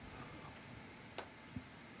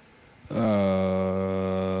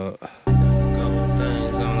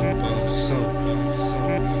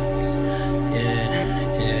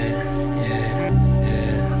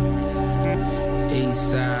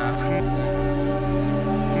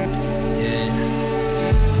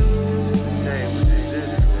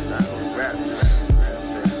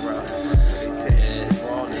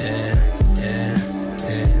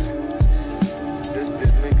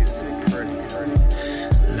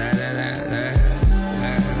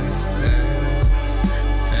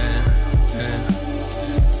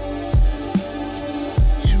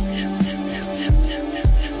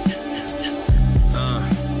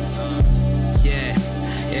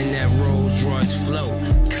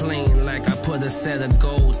Set of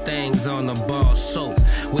gold things on the bar soap.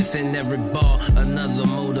 Within every bar, another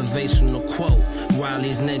motivational quote. While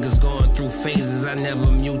these niggas going through phases, I never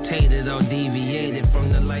mutated or deviated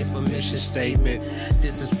from the life of mission statement.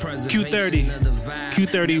 This is preservation Q30. of the vibe.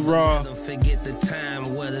 Q30 Raw. Forget the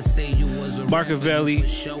time where to say you was a Marcavelli.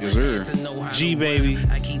 Yes, sir. G baby.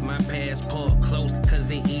 I keep my passport close cause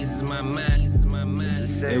it eases my mind.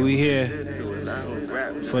 And we here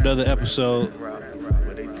for another episode.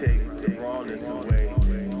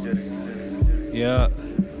 Yeah.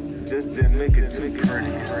 Just didn't make it too pretty.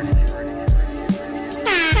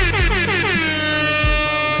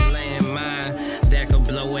 That could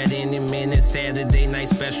blow at any minute. Saturday night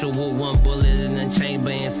special with one bullet in the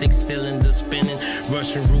chamber and 6 cylinders spinning.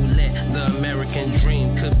 Russian roulette, the American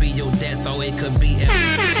dream. Could be your death or it could be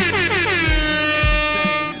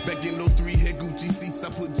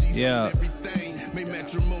Yeah.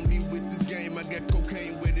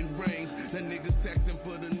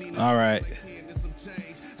 All right.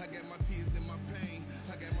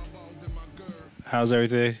 How's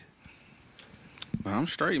everything? I'm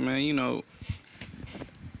straight, man. You know,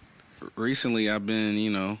 recently I've been,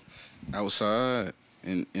 you know, outside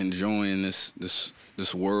and enjoying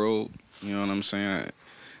this world. You know what I'm saying?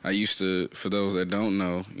 I used to, for those that don't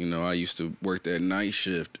know, you know, I used to work that night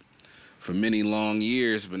shift for many long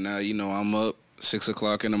years, but now, you know, I'm up 6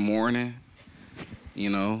 o'clock in the morning, you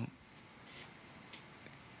know,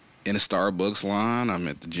 in a Starbucks line. I'm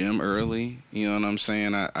at the gym early. You know what I'm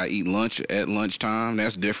saying? I eat lunch at lunchtime.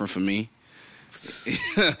 That's different for me.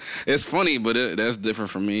 It's funny, but that's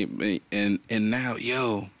different for me. And now,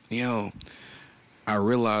 yo, I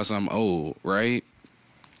realize I'm old, right?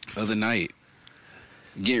 Other night,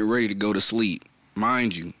 getting ready to go to sleep.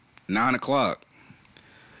 Mind you, 9 o'clock.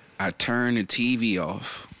 I turn the TV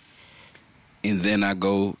off. And then I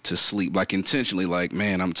go to sleep. Like intentionally, like,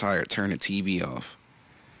 man, I'm tired. Turn the TV off.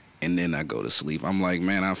 And then I go to sleep. I'm like,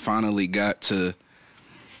 man, I finally got to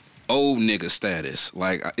old nigga status.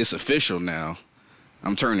 Like, it's official now.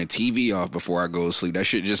 I'm turning TV off before I go to sleep. That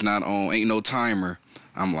shit just not on. Ain't no timer.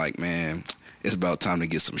 I'm like, man, it's about time to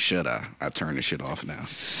get some shut-eye. I turn the shit off now.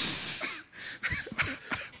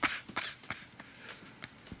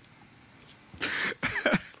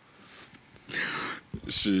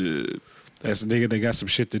 Shit. That's a nigga that got some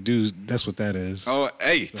shit to do. That's what that is. Oh,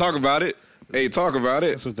 hey, talk about it. Hey, talk about it.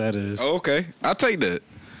 That's what that is. Oh, okay. I'll take that.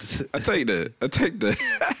 I take that.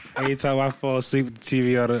 Anytime I fall asleep with the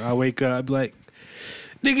TV on, I wake up, I be like,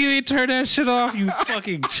 nigga, you ain't turn that shit off, you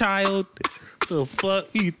fucking child. The fuck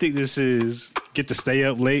you think this is? Get to stay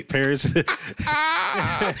up late, parents? Ain't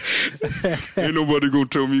nobody gonna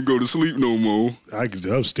tell me to go to sleep no more.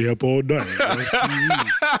 I'll stay up all night.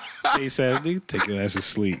 Hey, Sam, nigga, take your ass to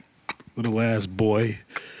sleep. Little ass boy.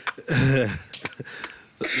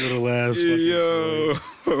 Little ass fucking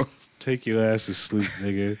boy. Take your ass to sleep,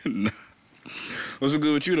 nigga. What's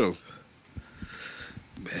good with you, though?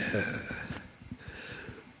 Man.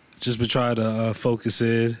 Just been trying to focus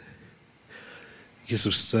in. Get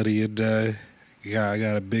some studying done. I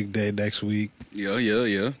got a big day next week.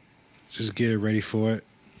 Yeah. Just getting ready for it.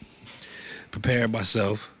 Preparing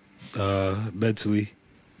myself mentally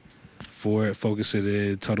for it. Focusing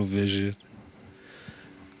in, tunnel vision.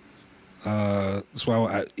 That's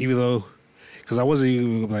why even though, because I wasn't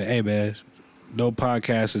even like, hey man, no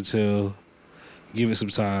podcast until give it some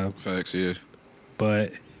time. Facts, yeah.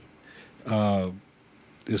 But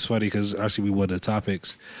it's funny because actually one of the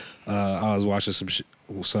topics, I was watching some shit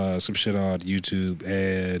on YouTube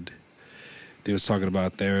and they was talking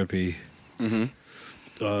about therapy. Mm-hmm.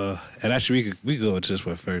 And actually we could go into this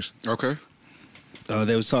one first. Okay.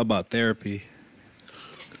 They was talking about therapy.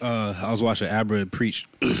 I was watching Abra preach.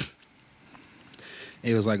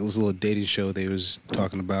 It was like this little dating show they was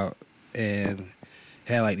talking about, and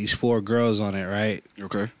it had like these 4 girls on it, right?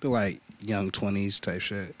 Okay. They're like young 20s type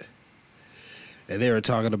shit. And they were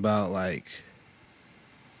talking about like,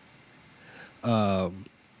 so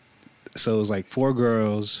it was like 4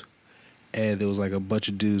 girls, and there was like a bunch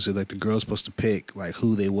of dudes, and like the girl's supposed to pick like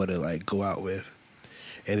who they want to like go out with,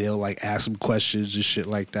 and they'll like ask them questions and shit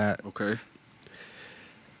like that. Okay.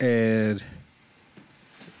 And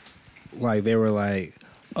like they were like,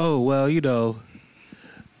 oh well, you know,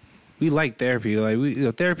 we like therapy.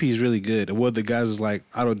 Like therapy is really good. And one of the guys was like,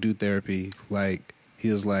 I don't do therapy. Like he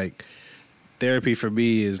was like, therapy for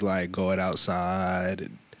me is like going outside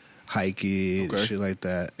and hiking and shit like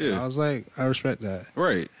that. Yeah. And I was like, I respect that.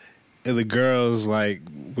 Right. And the girls, like,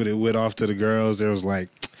 when it went off to the girls, there was like,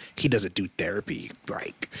 he doesn't do therapy.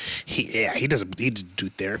 Like, he doesn't do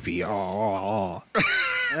therapy. Oh.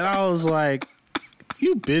 And I was like,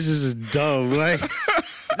 you bitches is dumb. Like,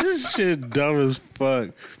 this shit dumb as fuck.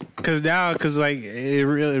 Cause like, in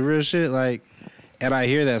real shit, like, and I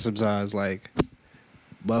hear that sometimes, like,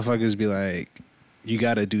 motherfuckers be like, you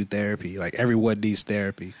gotta do therapy. Like, everyone needs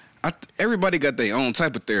therapy. Everybody got their own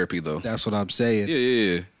type of therapy, though. That's what I'm saying.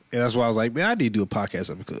 Yeah. And that's why I was like, man, I need to do a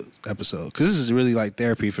podcast episode. Because this is really like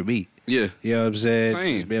therapy for me. Yeah. You know what I'm saying?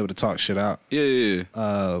 Same. Just be able to talk shit out. Yeah.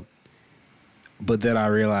 But then I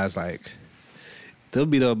realized, like, there'll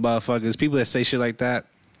be the motherfuckers, people that say shit like that,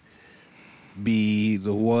 be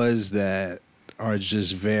the ones that are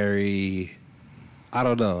just very, I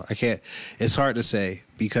don't know. I can't, it's hard to say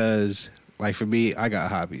because, like, for me, I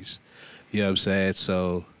got hobbies. You know what I'm saying?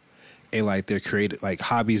 So, and like they're creative, like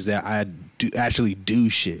hobbies that I actually do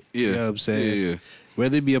shit. Yeah. You know what I'm saying? Yeah.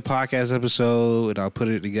 Whether it be a podcast episode and I'll put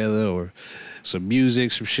it together, or some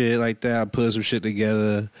music, some shit like that, I'll put some shit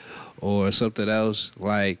together, or something else.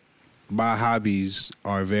 Like, my hobbies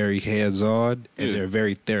are very hands-on and they're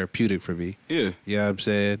very therapeutic for me. Yeah. You know what I'm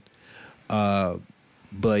saying?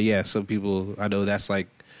 But yeah, some people, I know that's like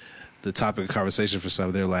the topic of conversation for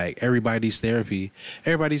some. They're like, everybody needs therapy.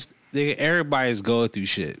 Everybody's going through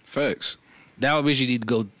shit. Facts. That would mean you need to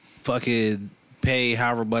go fucking pay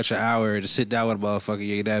however much an hour to sit down with a motherfucker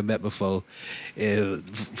you ain't never met before, and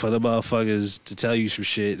for the motherfuckers to tell you some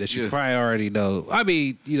shit that you probably already know. I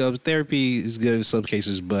mean, you know, therapy is good in some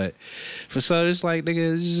cases, but for some, it's like,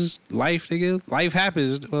 nigga, it's just life, nigga. Life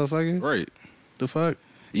happens, motherfucker. Right. The fuck?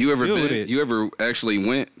 You ever actually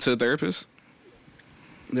went to a therapist?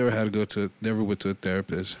 Never went to a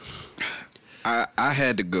therapist. I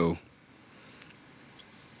had to go.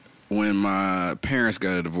 When my parents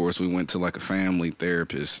got a divorce, we went to like a family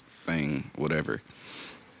therapist thing, whatever.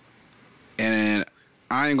 And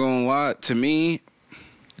I ain't gonna lie, to me,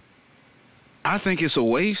 I think it's a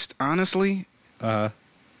waste, honestly.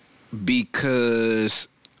 Because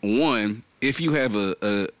one, if you have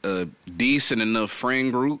a decent enough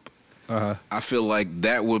friend group, I feel like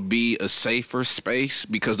that would be a safer space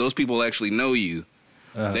because those people actually know you.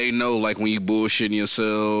 They know, like, when you bullshitting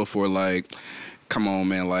yourself or, like, come on,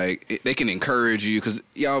 man, like, they can encourage you because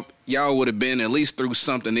y'all would have been at least through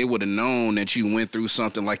something. They would have known that you went through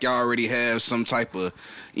something. Like, y'all already have some type of,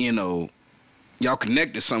 you know, y'all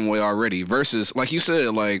connected some way already. Versus, like you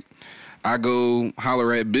said, like, I go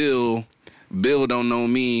holler at Bill. Bill don't know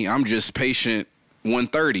me. I'm just patient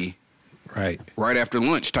 1:30. Right after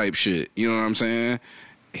lunch type shit. You know what I'm saying?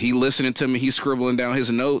 He listening to me, he's scribbling down his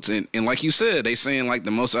notes, and like you said, they saying like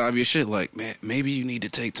the most obvious shit, like, man, maybe you need to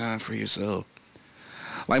take time for yourself.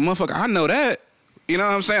 Like, motherfucker, I know that. You know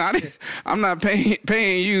what I'm saying? I'm not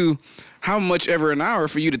paying you how much ever an hour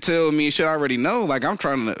for you to tell me shit I already know. Like, I'm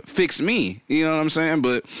trying to fix me. You know what I'm saying?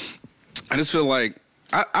 But I just feel like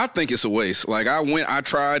I think it's a waste. Like, I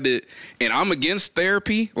tried it, and I'm against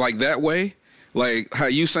therapy like that way. Like, how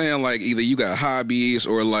you saying, like, either you got hobbies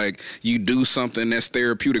or, like, you do something that's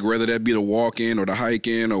therapeutic, whether that be the walking or the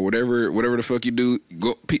hiking or whatever the fuck you do.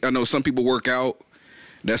 I know some people work out.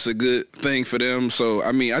 That's a good thing for them. So,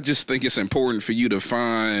 I mean, I just think it's important for you to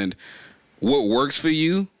find what works for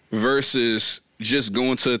you versus just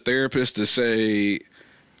going to a therapist to say,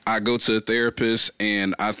 I go to a therapist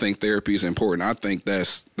and I think therapy is important. I think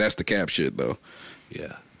that's the cap shit, though.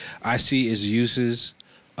 Yeah. I see its uses,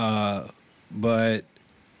 but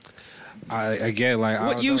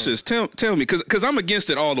what uses? Tell me, because I'm against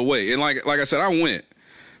it all the way, and like I said, I went,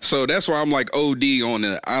 so that's why I'm like OD on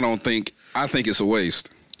it. I think it's a waste.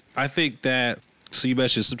 I think that, so you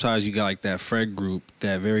mentioned sometimes you got like that friend group,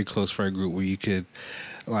 that very close friend group where you could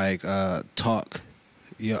like talk.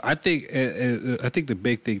 You know, I think the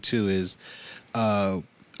big thing too is I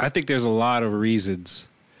think there's a lot of reasons,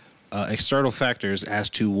 external factors as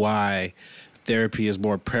to why therapy is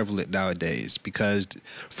more prevalent nowadays, because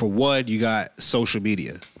for one, you got social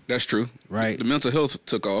media. That's true. Right. The mental health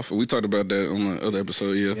took off. We talked about that on the other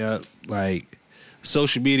episode, yeah. Yeah, like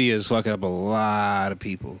social media is fucking up a lot of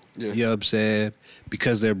people. Yeah. You know what I'm saying?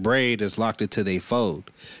 Because their brain is locked into their phone.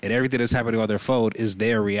 And everything that's happening on their phone is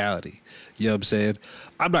their reality. You know what I'm saying?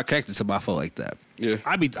 I'm not connected to my phone like that. Yeah.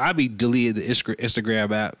 I be deleting the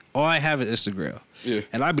Instagram app. All I have is Instagram. Yeah.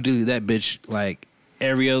 And I be deleting that bitch like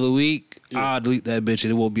every other week. Yeah. I'll delete that bitch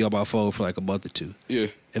and it won't be on my phone for like a month or two. Yeah.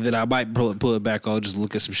 And then I might pull it back on, just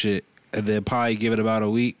look at some shit. And then probably give it about a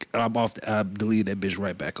week, and I'm off. I'm deleting that bitch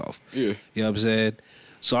right back off. Yeah. You know what I'm saying?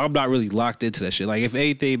 So I'm not really locked into that shit. Like, if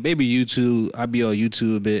anything, maybe YouTube, I'd be on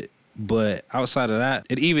YouTube a bit. But outside of that,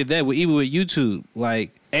 and even then, even with YouTube,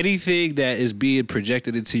 like, anything that is being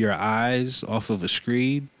projected into your eyes off of a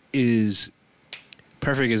screen is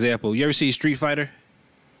perfect example. You ever see Street Fighter?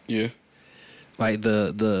 Yeah. Like the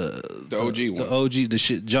OG one. The OG, the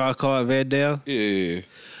shit Jean-Claude Van Damme? Yeah. You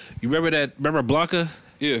remember that? Remember Blanca?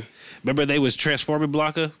 Yeah. Remember they was transforming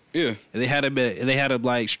Blanca? Yeah. And they had him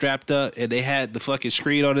like strapped up, and they had the fucking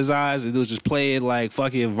screen on his eyes, and it was just playing like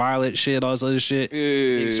fucking violent shit, all this other shit. Yeah.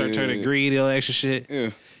 And he started turning green and all that extra shit. Yeah.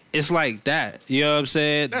 It's like that. You know what I'm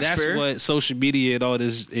saying? That's fair. What social media and all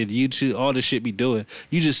this and YouTube, all this shit be doing.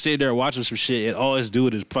 You just sit there watching some shit, and all it's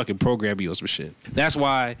doing is fucking programming you on some shit. That's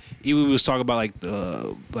why even we was talking about like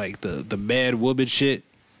the man woman shit,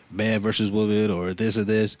 man versus woman, or this and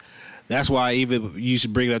this. That's why even you used to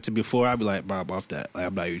bring it up to me before, I'd be like, bro, I'm off that. Like,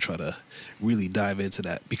 I'm not even trying to really dive into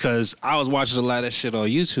that. Because I was watching a lot of that shit on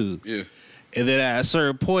YouTube. Yeah. And then at a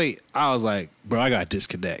certain point, I was like, bro, I got to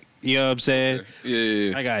disconnect. You know what I'm saying?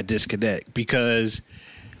 Yeah. I got to disconnect. Because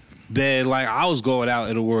then, like, I was going out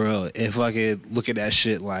in the world and fucking looking at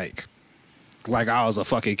shit like I was a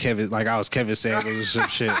fucking Kevin Samuels or some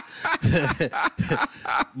shit.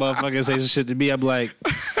 Motherfucker say some shit to me. I'm like,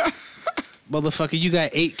 motherfucker, you got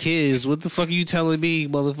 8 kids. What the fuck are you telling me,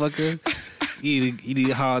 motherfucker? You need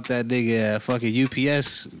to holler at that nigga at fucking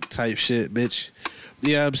UPS type shit, bitch.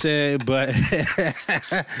 You know what I'm saying? But,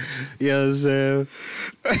 you know what I'm saying?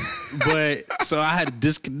 But, so I had to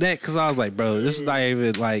disconnect because I was like, bro, this is not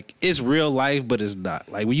even like, it's real life, but it's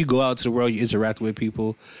not. Like, when you go out to the world, you interact with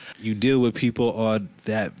people, you deal with people on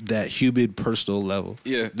that human personal level.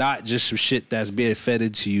 Yeah. Not just some shit that's being fed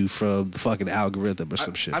into you from the fucking algorithm or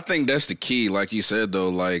some shit. I think that's the key, like you said, though.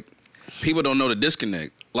 Like, people don't know the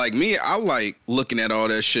disconnect. Like me, I like looking at all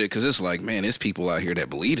that shit because it's like, man, there's people out here that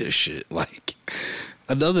believe this shit. Like,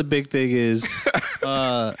 another big thing is,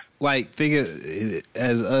 like,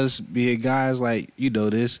 as us being guys, like, you know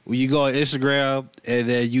this. When you go on Instagram and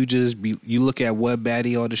then you look at one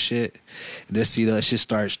baddie on the shit, and then see that shit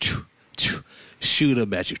starts shoot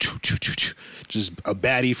them at you. Just a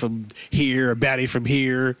baddie from here, a baddie from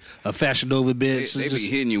here, a Fashion Nova bitch. They be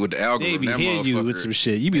hitting you with the algorithm. They be hitting you with some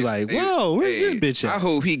shit. You be like, whoa, where's this bitch at? I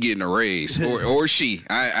hope he getting a raise. Or she.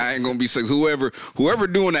 I ain't gonna be saying whoever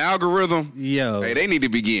doing the algorithm, yo, hey, they need to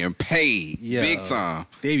be getting paid. Yo, big time.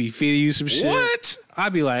 They be feeding you some shit. What? I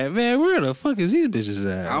be like, man, where the fuck is these bitches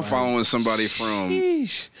at? I'm following somebody from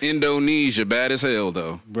sheesh. Indonesia. Bad as hell,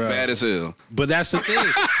 though. Bruh. Bad as hell. But that's the thing.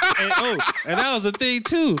 and that was the thing,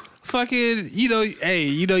 too. Fucking, you go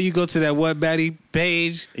to that one baddie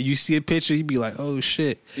page and you see a picture, you be like, oh,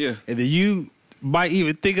 shit. Yeah. And then you might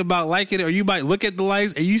even think about liking it, or you might look at the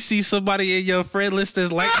likes and you see somebody in your friend list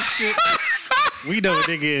that's liking shit. We know a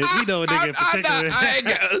nigga in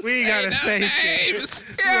particular. We ain't gotta say shit.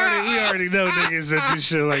 We already know niggas that do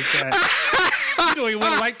shit like that. You don't even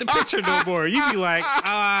want to like the picture no more. You be like, no.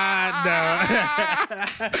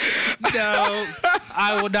 No,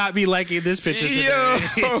 I will not be liking this picture today.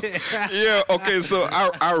 Yeah, okay, so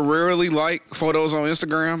I rarely like photos on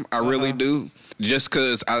Instagram. I really do. Just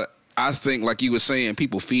because I think, like you were saying,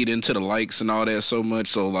 people feed into the likes and all that so much.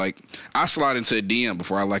 So, like, I slide into a DM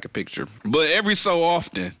before I like a picture. But every so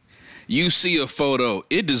often, you see a photo,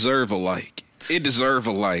 it deserve a like. It deserve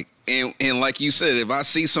a like. And like you said, if I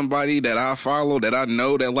see somebody that I follow, that I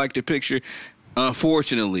know that like the picture,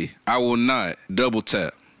 unfortunately, I will not double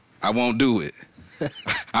tap. I won't do it.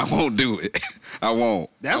 I won't do it. I won't.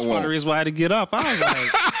 That's one of the reasons why I had to get up. I was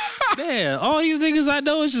like, man, all these niggas I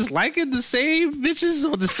know is just liking the same bitches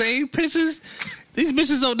on the same pictures. These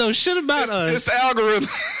bitches don't know shit about us. It's the algorithm.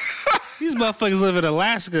 These motherfuckers live in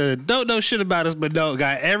Alaska, don't know shit about us, but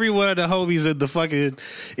got every one of the homies in the fucking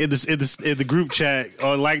in the group chat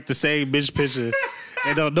or like the same bitch picture,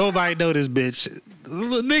 and don't nobody know this bitch.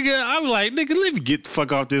 Nigga, I'm like, nigga, let me get the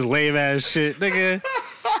fuck off this lame ass shit, nigga.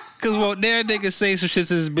 Cause when that nigga say some shit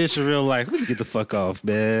to this bitch in real life, let me get the fuck off,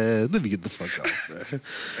 man. Let me get the fuck off,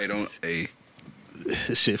 man.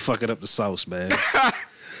 This shit fucking up the sauce, man.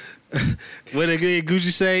 When again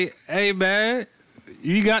Gucci say, hey man,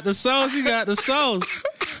 you got the sauce,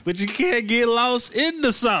 but you can't get lost in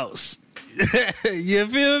the sauce. You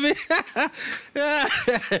feel me?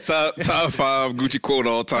 Top 5 Gucci quote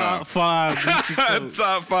all time. Top 5 Gucci quote.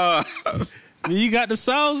 Top 5. When you got the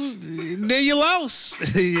sauce, then you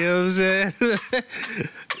lost. You know what I'm saying?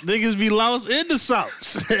 Niggas be lost in the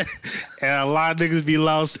sauce. And a lot of niggas be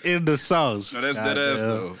lost in the sauce. No, that's dead ass,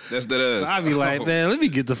 though. That's dead ass. I be like, man, let me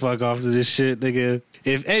get the fuck off of this shit, nigga.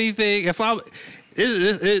 If anything, if I'm...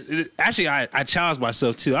 Actually, I challenge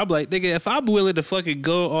myself, too. I'm like, nigga, if I'm willing to fucking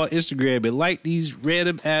go on Instagram and like these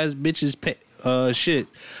random-ass bitches shit,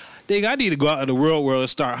 nigga, I need to go out in the real world and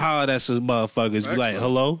start hollering at some motherfuckers. Be like,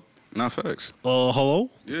 hello? Not facts. Hello?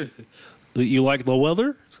 Yeah. You like the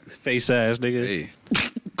weather? Face ass, nigga. Hey.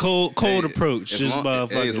 Cold approach. Just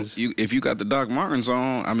motherfuckers. If you got the Doc Martens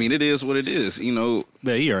on, I mean, it is what it is. You know.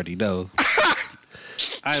 Man, you already know.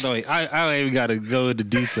 I don't even got to go into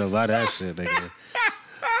detail about that shit, nigga.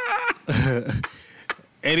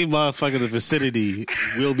 Any motherfucker in the vicinity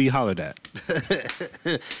will be hollered at.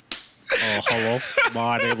 Hello.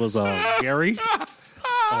 My name was Gary.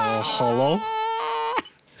 Hello.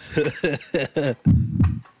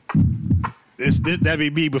 That be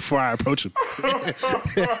me before I approach him.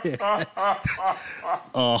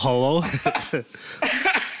 Hello.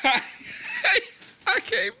 I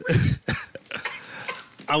can't.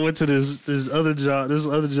 I went to this other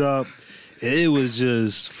job, and it was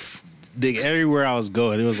just, nigga, everywhere I was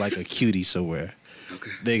going, it was like a cutie somewhere.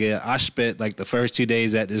 Okay. Nigga, I spent like the first 2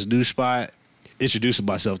 days at this new spot introducing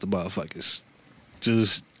myself to motherfuckers.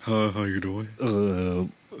 Just, how you doing?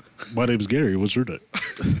 My name's Gary. What's your name?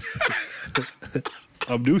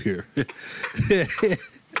 I'm new here.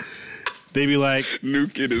 They be like, new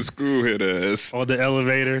kid in school hit ass on the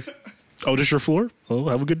elevator. Oh, this your floor? Oh,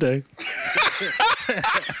 have a good day.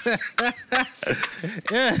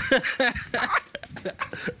 Yeah.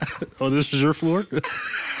 Oh, this is your floor?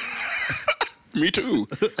 Me too.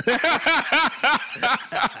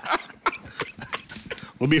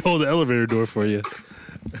 Let me hold the elevator door for you.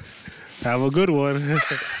 Have a good one.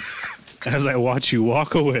 As I watch you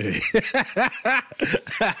walk away.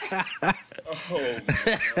 Oh, my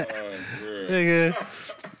God, Nigga.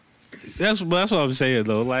 That's what I'm saying,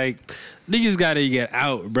 though. Like, niggas gotta get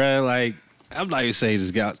out, bruh. Like, I'm not even saying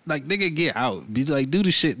just get out. Like, nigga, get out. Be like, do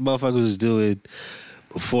the shit motherfuckers was doing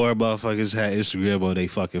before motherfuckers had Instagram on their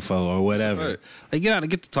fucking phone or whatever. Like, get out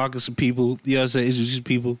and get to talk to some people. You know what I'm saying? Introduce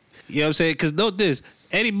people. You know what I'm saying? Because note this.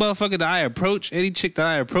 Any motherfucker that I approach, any chick that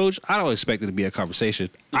I approach, I don't expect it to be a conversation.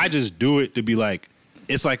 I just do it to be like,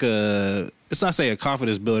 it's like it's not saying a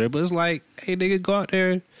confidence builder, but it's like, hey, nigga, go out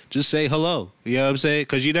there, just say hello. You know what I'm saying?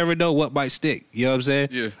 Because you never know what might stick. You know what I'm saying?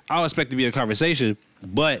 Yeah. I don't expect it to be a conversation,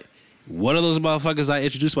 but one of those motherfuckers I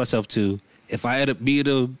introduce myself to, if I end up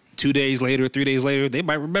meeting them 2 days later, 3 days later, they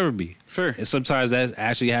might remember me. Fair. And sometimes that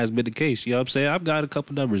actually has been the case. You know what I'm saying? I've got a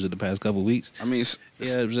couple numbers in the past couple of weeks. I mean, you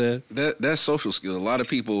know what I'm saying? That's social skill. A lot of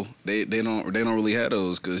people they don't really have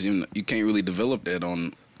those because you can't really develop that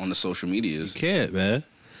on the social medias. You can't, man.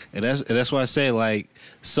 And that's why I say, like,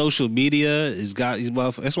 social media has got these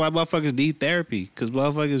motherfuckers. That's why motherfuckers need therapy, because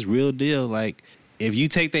motherfuckers real deal. Like, if you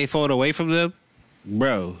take their phone away from them,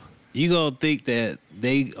 bro, you gonna think that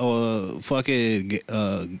they fucking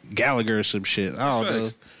Gallagher or some shit. I don't know.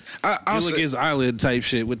 I'll look his island type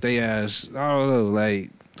shit with they ass. I don't know, like.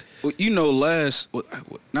 Well, you know,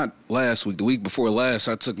 not last week, the week before last,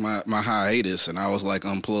 I took my hiatus and I was like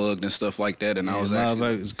unplugged and stuff like that, and I was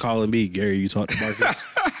actually calling me, Gary. You talked to Marcus.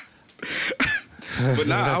 But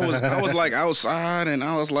now I was like outside and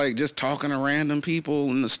I was like just talking to random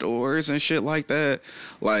people in the stores and shit like that.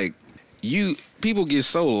 Like people get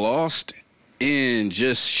so lost in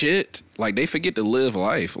just shit, like they forget to live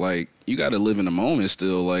life. Like you got to live in the moment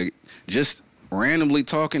still. Like just randomly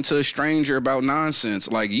talking to a stranger about nonsense,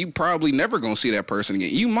 like you probably never gonna see that person again.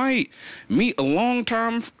 You might meet a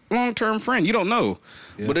long-term friend. You don't know.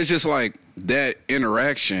 Yeah. But it's just like that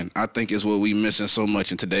interaction, I think, is what we missing so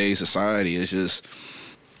much in today's society. It's just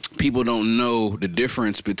people don't know the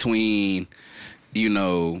difference between, you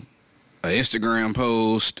know, an Instagram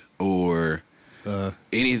post or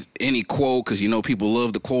any quote, because you know people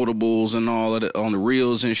love the quotables and all of it on the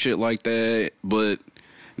reels and shit like that, but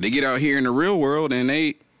they get out here in the real world and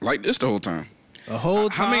they like this the whole time. The whole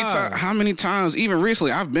time. How many times, even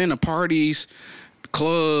recently, I've been to parties,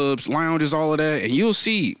 clubs, lounges, all of that, and you'll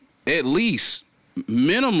see at least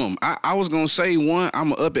minimum. I was gonna say one.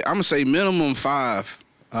 I'm gonna say minimum 5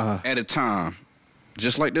 at a time,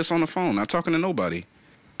 just like this on the phone. Not talking to nobody.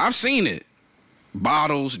 I've seen it.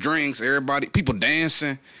 Bottles, drinks, everybody, people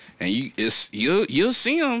dancing, and you'll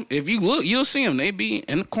see them if you look. You'll see them. They be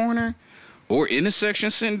in the corner or in the section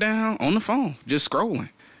sitting down on the phone, just scrolling.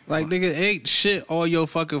 Like, nigga, ain't shit on your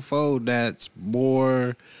fucking phone that's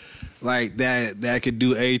more like that could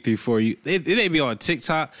do anything for you. It may be on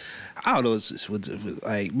TikTok. I don't know. It's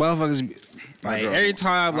like motherfuckers. Like every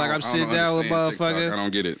time, like I'm sitting down with motherfuckers. I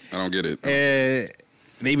don't get it. And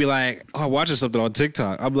they be like, "Oh, I'm watching something on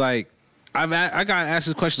TikTok." I'm like, I got asked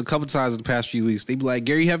this question a couple times in the past few weeks. They be like,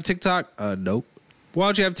 "Gary, you have TikTok?" Nope. Why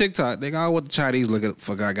don't you have TikTok? Nigga, I don't want the Chinese look at the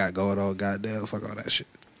fuck I got going on. Goddamn, fuck all that shit.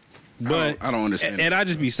 But I don't understand. And I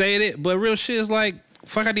just be saying it, but real shit is like,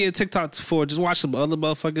 fuck, I need a TikTok for just watch some other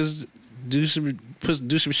motherfuckers do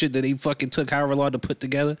some shit that they fucking took however long to put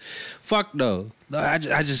together. Fuck no. I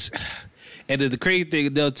just and then the crazy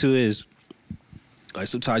thing though too is like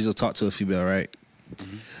sometimes you'll talk to a female, right?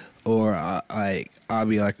 Mm-hmm. Or I'll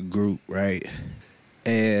be like a group, right?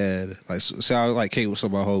 And like so I like Kate with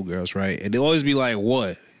some of my homegirls, right? And they always be like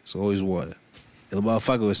one. It's always one. And the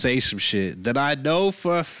motherfucker would say some shit that I know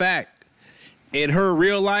for a fact in her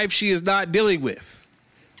real life she is not dealing with.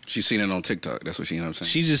 She's seen it on TikTok. That's what she ended up saying.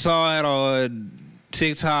 She just saw it on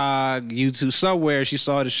TikTok, YouTube, somewhere. She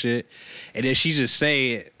saw the shit. And then she just say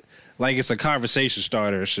it like it's a conversation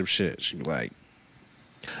starter or some shit. She be like,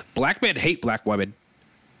 black men hate black women.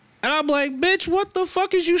 And I'm like, bitch, what the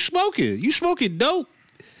fuck is you smoking? You smoking dope?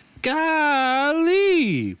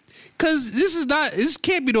 Golly. Because this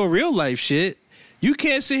can't be no real life shit. You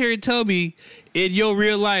can't sit here and tell me in your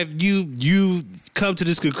real life you come to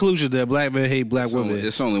this conclusion that black men hate black women.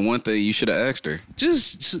 It's only one thing you should have asked her.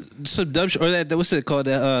 Just some dumb shit. Or that what's it called?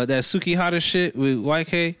 That Sukihara shit with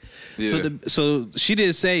YK. Yeah. So she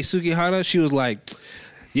didn't say Sukihara. She was like,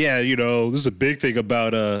 yeah, you know, this is a big thing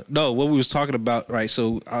about no, what we was talking about, right?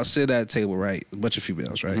 So I'll sit at a table, right? A bunch of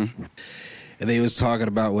females, right? Mm-hmm. And they was talking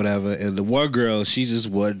about whatever. And the one girl, she just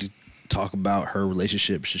wanted to talk about her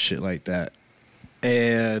relationships and shit like that.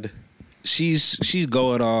 And she's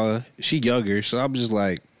going on, she younger, so I'm just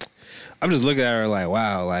looking at her like,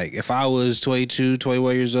 wow, like if I was 22,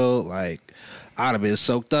 21 years old, like I'd have been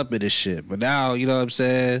soaked up in this shit. But now, you know what I'm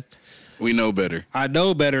saying? We know better. I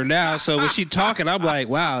know better now. So when she talking, I'm like,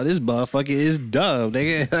 wow, this motherfucker is dumb,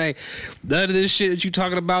 nigga. Like none of this shit that you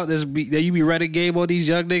talking about that you be running game on these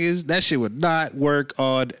young niggas, that shit would not work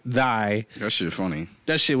on thy. That shit funny.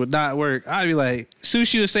 That shit would not work. I'd be like, soon as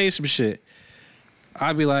she would say some shit,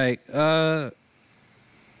 I'd be like, I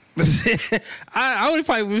wouldn't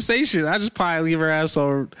probably say shit. I just probably leave her ass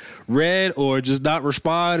on red or just not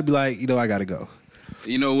respond and be like, you know, I gotta go.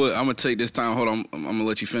 You know what? I'm gonna take this time. Hold on, I'm gonna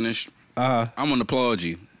let you finish. I'm gonna applaud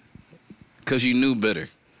you because you knew better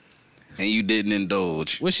and you didn't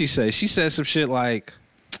indulge. What'd she say? She said some shit like,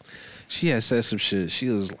 she had said some shit. She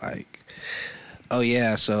was like, oh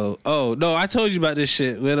yeah, so, oh no, I told you about this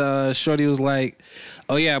shit when Shorty was like,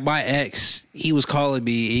 oh yeah, my ex, he was calling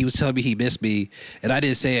me, he was telling me he missed me, and I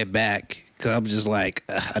didn't say it back because I'm just like,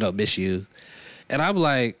 I don't miss you. And I'm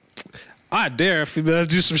like, I dare a female to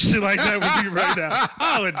do some shit like that with you right now.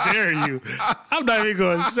 I would dare you. I'm not even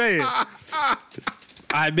going to say it.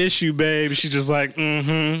 I miss you, babe. She's just like,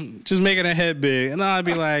 just making her head big. And I'd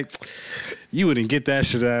be like, you wouldn't get that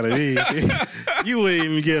shit out of me. You wouldn't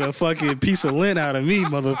even get a fucking piece of lint out of me,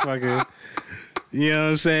 motherfucker. You know what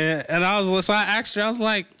I'm saying? And so I asked her, I was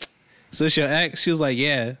like, so it's your ex? She was like,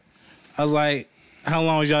 yeah. I was like, how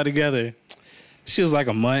long was y'all together? She was like,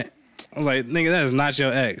 a month. I was like, nigga, that is not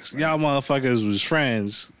your ex. Y'all motherfuckers was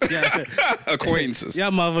friends. Acquaintances.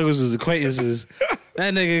 Y'all motherfuckers was acquaintances.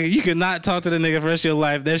 That nigga, you could not talk to the nigga for the rest of your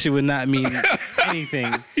life. That shit would not mean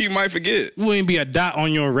anything. You might forget. You wouldn't be a dot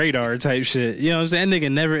on your radar type shit. You know what I'm saying? That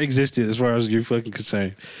nigga never existed as far as you're fucking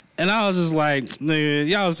concerned. And I was just like, nigga,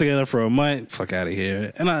 y'all was together for a month. Fuck out of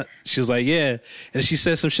here. And she was like, yeah. And she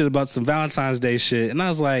said some shit about some Valentine's Day shit. And I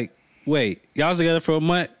was like, wait, y'all was together for a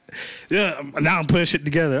month? Yeah, now I'm putting shit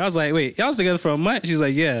together. I was like, wait, y'all was together for a month? She was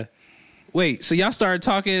like, yeah. Wait, so y'all started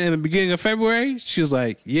talking in the beginning of February? She was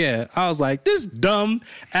like, yeah. I was like, this dumb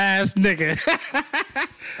ass nigga.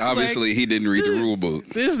 Obviously, like, he didn't read the rule book.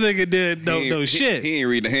 This nigga did no shit. He ain't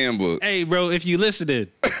read the handbook. Hey, bro, if you listening,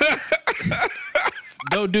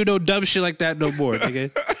 don't do no dumb shit like that no more,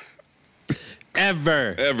 nigga.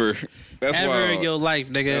 Ever. That's ever wild. In your life,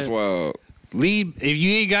 nigga. That's wild. If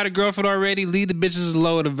you ain't got a girlfriend already, leave the bitches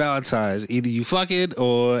alone on Valentine's. Either you fucking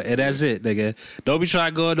and that's it, nigga. Don't be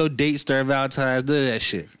trying to go on no dates during Valentine's, none of that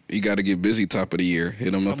shit. You got to get busy top of the year.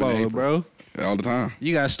 Hit them up in April. Bro. All the time.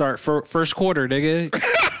 You got to start first quarter, nigga.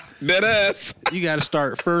 Dead ass. You got to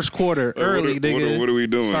start first quarter early, nigga. What are we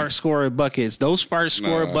doing? Start scoring buckets. Those start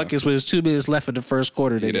scoring buckets when there's 2 minutes left in the first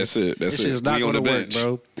quarter, nigga. Yeah, that's it. This shit's not going to work,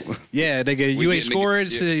 bro. Yeah, nigga, you ain't scoring,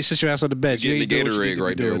 sit your ass on the bench. You ain't getting the Gatorade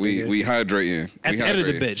right there. We hydrating. At the end of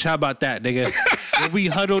the bench. How about that, nigga? When we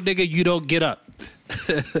huddle, nigga, you don't get up.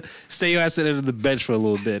 Stay your ass under the bench for a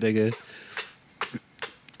little bit, nigga.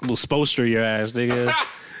 We'll sposter your ass, nigga.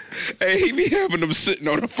 Hey, he be having them sitting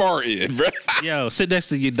on the far end, bro. Yo, sit next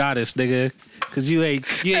to your Udonis, nigga. Cause you ain't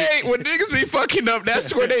Hey, when niggas be fucking up,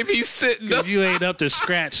 that's where they be sitting up. you ain't up to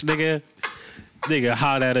scratch, nigga. Nigga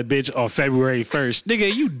holler at a bitch on February 1st.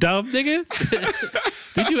 Nigga, you dumb, nigga.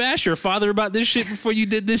 Did you ask your father about this shit before you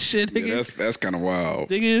did this shit, nigga? Yeah, that's kind of wild.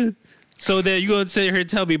 Nigga. So then you gonna sit here and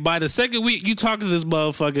tell me by the second week you talking to this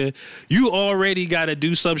motherfucker, you already gotta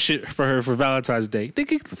do some shit for her for Valentine's Day. Nigga,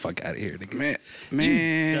 get the fuck out of here, nigga.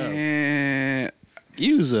 Man.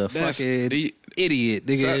 You's a fucking idiot,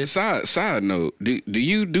 nigga. Side note, do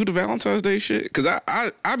you do the Valentine's Day shit? Cause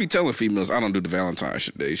I be telling females I don't do the Valentine's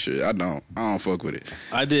Day shit. I don't fuck with it.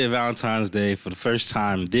 I did Valentine's Day for the first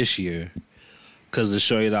time this year because the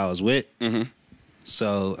shorty that I was with. Mm-hmm.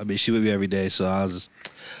 So I mean, she with me every day. So I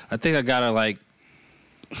think I got her like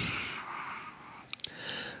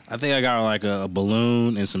a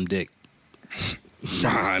balloon and some dick.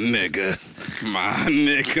 My nigga.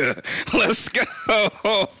 Let's go.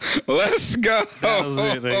 That was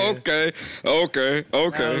it, nigga. Okay.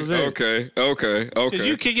 Cause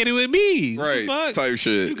you kicking it with me, Right? Fuck? Type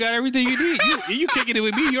shit. You got everything you need. You kicking it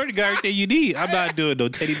with me. You already got everything you need. I'm not doing no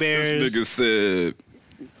teddy bears. This nigga said,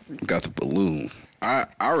 got the balloon. I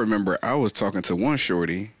remember I was talking to one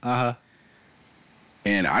shorty. Uh-huh.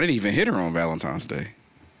 And I didn't even hit her on Valentine's Day.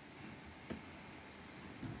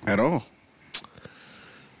 At all.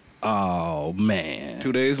 Oh man.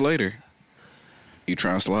 2 days later. You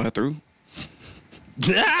trying to slide through?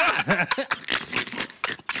 I'm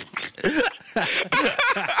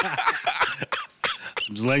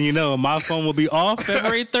just letting you know, my phone will be off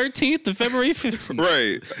February 13th to February 15th.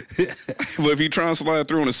 Right. But if you trying to slide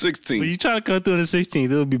through on the 16th. When you try to come through on the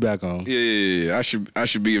 16th, it'll be back on. Yeah. I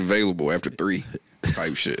should be available after 3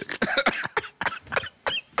 type shit.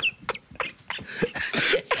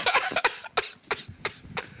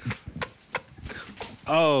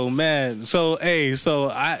 Oh man. So you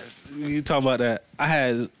talking about that. I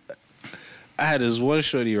had this one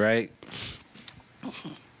shorty, right?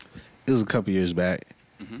 It was a couple years back.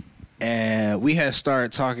 Mm-hmm. And we had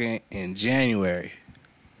started talking in January.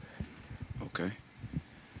 Okay.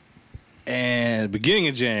 And beginning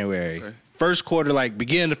of January. Okay. First quarter, like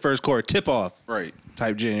beginning of the first quarter, tip off. Right.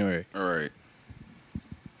 Type January. All right.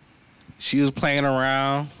 She was playing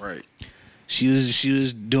around. Right. She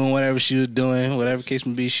was doing whatever she was doing, whatever case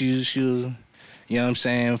may be. She was, you know what I'm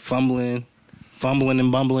saying, fumbling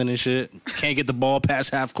and bumbling and shit. Can't get the ball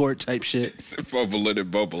past half court type shit. Fumbling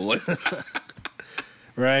and bubbling.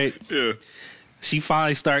 Right? Yeah. She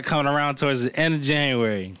finally started coming around towards the end of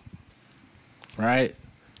January. Right?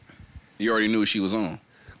 You already knew what she was on.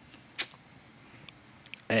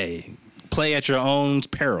 Hey, play at your own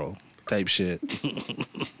peril type shit.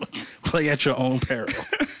 Play at your own peril.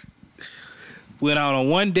 Went out on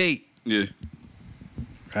one date. Yeah.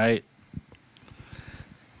 Right?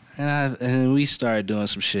 And we started doing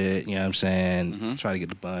some shit, you know what I'm saying? Mm-hmm. Try to get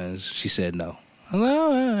the buns. She said no. I was like,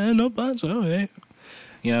 oh, no buns. Oh, hey.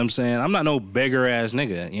 You know what I'm saying? I'm not no beggar ass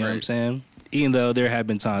nigga, you know what I'm saying? Even though there have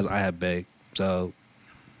been times I have begged. So,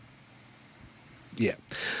 yeah.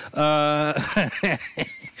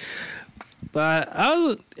 But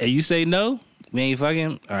and you say no? We ain't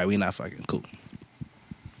fucking? All right, we not fucking. Cool.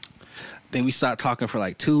 Then we stopped talking for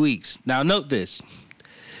like 2 weeks. Now, note this.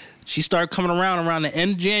 She started coming around the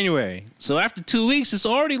end of January. So after 2 weeks, it's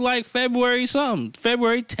already like February something.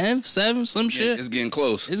 February 10th, 7th, some shit. It's getting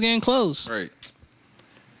close. It's getting close. Right.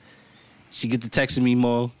 She get to texting me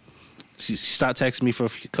more. She stopped texting me for a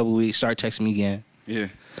couple of weeks. Started texting me again. Yeah.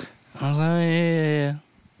 I was like, yeah.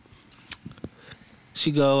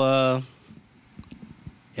 She go,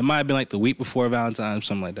 it might have been like the week before Valentine's,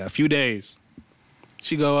 something like that. A few days.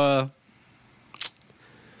 She go,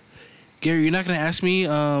 Gary, you're not going to ask me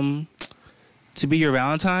to be your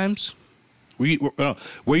Valentine's? Were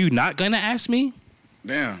you not going to ask me?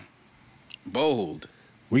 Damn. Bold.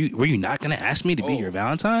 Were you not going to ask me to be your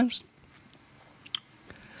Valentine's?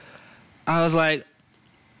 I was like,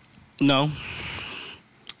 no.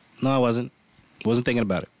 No, I wasn't. Wasn't thinking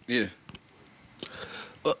about it. Yeah.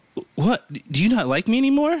 What? Do you not like me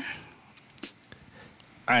anymore?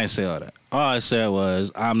 I didn't say all that. All I said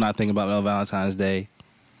was, I'm not thinking about no Valentine's Day.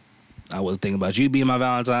 I wasn't thinking about you being my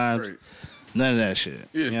Valentine's. Right. None of that shit.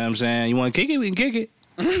 Yeah. You know what I'm saying? You want to kick it? We can kick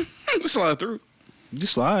it. Slide through.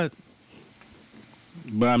 Just slide.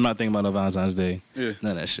 But I'm not thinking about no Valentine's Day. Yeah.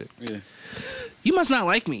 None of that shit. Yeah. You must not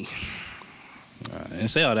like me. I didn't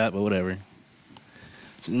say all that, but whatever.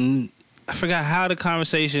 I forgot how the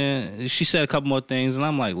conversation, she said a couple more things, and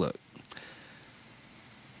I'm like, look,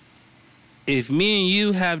 if me and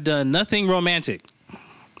you have done nothing romantic,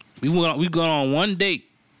 we've gone on one date,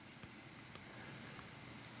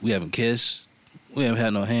 we haven't kissed, we haven't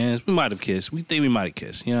had no hands, we might have kissed, we think we might have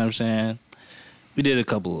kissed, you know what I'm saying? We did a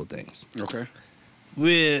couple of things. Okay.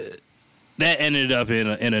 That ended up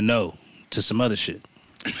in a no to some other shit.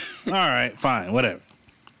 All right, fine, whatever.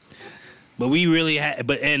 But we really had,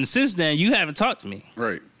 and since then you haven't talked to me.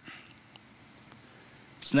 Right.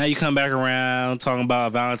 So now you come back around talking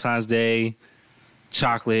about Valentine's Day,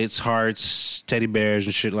 chocolates, hearts, teddy bears,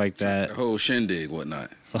 and shit like that. The whole shindig,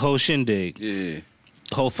 whatnot. The whole shindig. Yeah.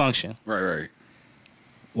 The whole function. Right.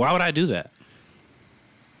 Why would I do that?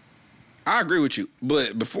 I agree with you,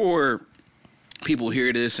 but before people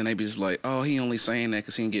hear this and they be just like, "Oh, he only saying that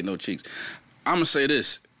because he ain't get no cheeks," I'm gonna say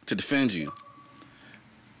this to defend you.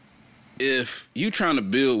 If you trying to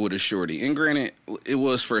build with a shorty, and granted, it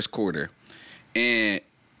was first quarter, and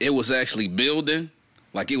it was actually building,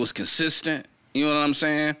 like it was consistent. You know what I'm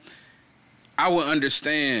saying? I would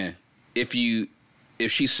understand if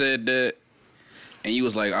she said that, and you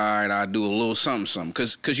was like, all right, I'll do a little something,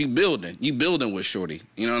 cause you building with shorty.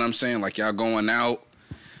 You know what I'm saying? Like y'all going out.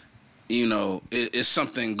 You know, it's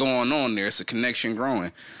something going on there. It's a connection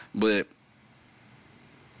growing, but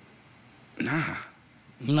nah.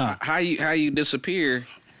 How you disappear,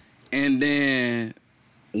 and then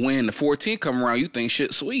when the 14th come around, you think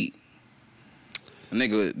shit sweet,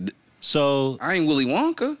 nigga. So I ain't Willy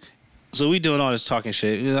Wonka. So we doing all this talking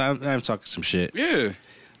shit. I'm talking some shit. Yeah,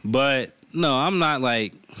 but no, I'm not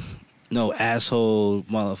like no asshole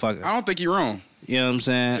motherfucker. I don't think you're wrong. You know what I'm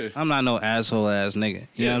saying? Yeah. I'm not no asshole ass nigga.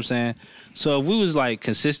 You know what I'm saying? So if we was like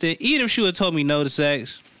consistent, even if she would have told me no to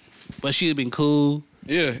sex, but she'd have been cool.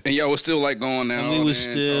 Yeah, and y'all was still like going out. And we was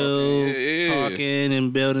still talking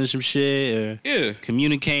and building some shit or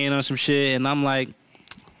communicating on some shit. And I'm like,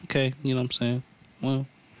 okay, you know what I'm saying? Well,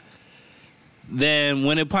 then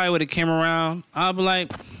when it probably would have came around, I'll be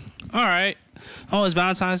like, all right. Oh, it's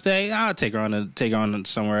Valentine's Day. I'll take her on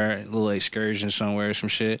somewhere, a little excursion somewhere, some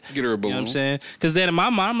shit. Get her a balloon. You know what I'm saying? Because then in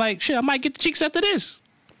my mind, I'm like, shit, I might get the cheeks after this.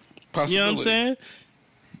 Possibility. You know what I'm saying?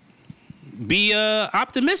 Be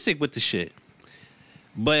optimistic with the shit.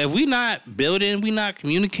 But if we not building, we not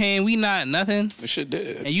communicating, we not nothing. This shit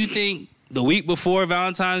dead. And you think the week before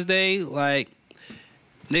Valentine's Day, like,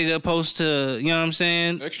 nigga supposed to, you know what I'm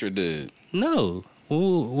saying? Extra dead. No.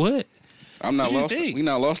 Ooh, what? I'm not What lost. We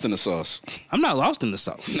not lost in the sauce. I'm not lost in the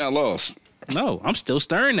sauce. We not lost. No, I'm still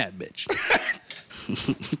stirring that bitch.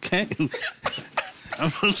 Okay?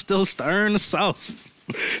 I'm still stirring the sauce.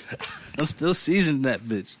 I'm still seasoning that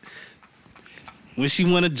bitch. When she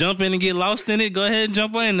want to jump in and get lost in it, go ahead and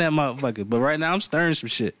jump in that motherfucker. But right now, I'm stirring some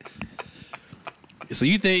shit. So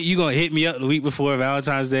you think you going to hit me up the week before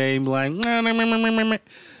Valentine's Day and be like,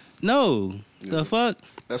 no. The fuck?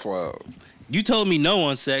 That's wild. You told me no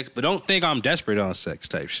on sex, but don't think I'm desperate on sex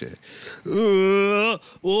type shit. Well,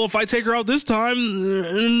 if I take her out this time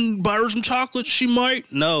and buy her some chocolate, she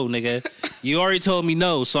might. No, nigga. You already told me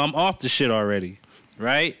no, so I'm off the shit already.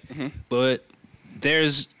 Right? Mm-hmm. But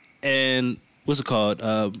there's, and what's it called?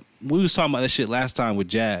 We was talking about that shit last time with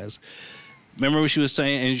Jazz. Remember what she was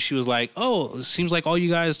saying? And she was like, oh, it seems like all you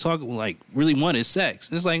guys talk, like, really want is sex.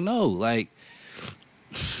 And it's like, no, like,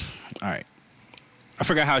 all right. I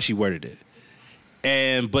forgot how she worded it.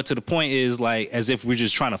 But to the point is like as if we're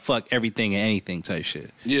just trying to fuck everything and anything type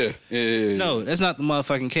shit. Yeah. No, that's not the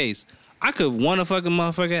motherfucking case. I could want to fuck a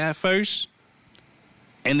motherfucker at first,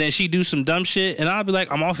 and then she do some dumb shit, and I'll be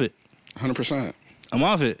like, I'm off it. 100%. I'm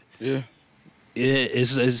off it. Yeah.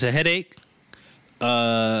 It's a headache.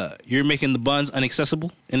 You're making the buns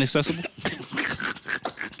inaccessible.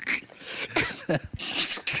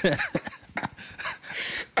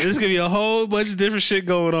 There's gonna be a whole bunch of different shit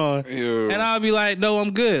going on. Yeah. And I'll be like, no,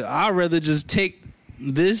 I'm good. I'd rather just take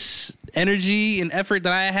this energy and effort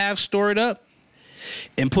that I have stored up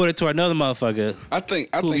and put it to another motherfucker. I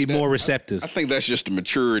think who'll be more receptive. I think that's just the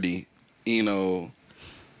maturity, you know,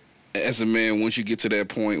 as a man. Once you get to that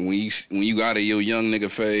point when you out of your young nigga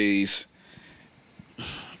phase,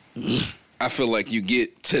 I feel like you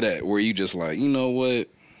get to that where you just like, you know what,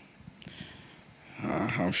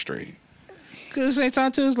 I'm straight. Cause at the same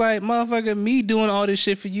time too, it's like, motherfucker, me doing all this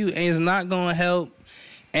shit for you is not gonna help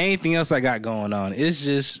anything else I got going on. It's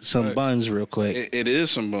just some buns real quick. It is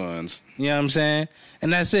some buns. You know what I'm saying?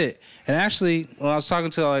 And that's it. And actually, when I was talking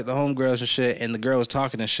to like the homegirls and shit, and the girl was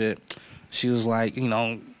talking and shit, she was like, you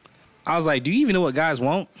know, I was like, do you even know what guys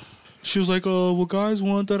want? She was like, oh, what guys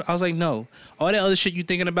want that? I was like, no. All that other shit you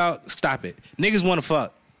thinking about, stop it. Niggas want to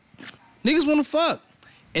fuck. Niggas want to fuck.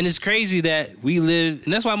 And it's crazy that we live,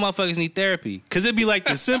 and that's why motherfuckers need therapy. Because it'd be like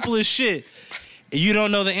the simplest shit, and you don't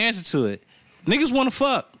know the answer to it. Niggas want to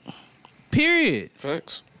fuck. Period.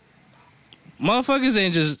 Facts. Motherfuckers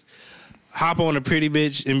ain't just hop on a pretty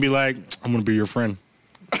bitch and be like, I'm gonna be your friend.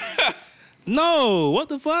 No, what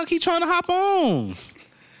the fuck? He trying to hop on.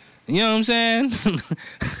 You know what I'm saying?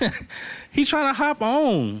 He trying to hop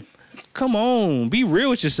on. Come on, be real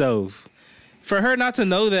with yourself. For her not to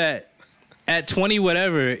know that at 20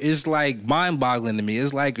 whatever is like mind-boggling to me.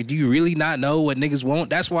 It's like, do you really not know what niggas want?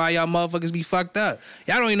 That's why y'all motherfuckers be fucked up.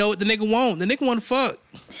 Y'all don't even know what the nigga want. The nigga want to fuck.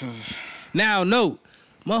 Now, no,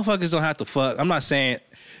 motherfuckers don't have to fuck. I'm not saying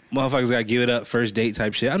motherfuckers gotta give it up first date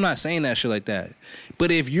type shit. I'm not saying that shit like that.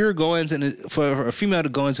 But if you're going to for a female to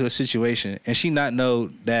go into a situation and she not know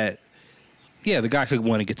that, yeah, the guy could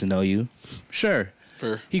want to get to know you. Sure.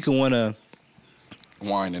 Fair. He could want to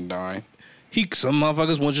wine and dine. Some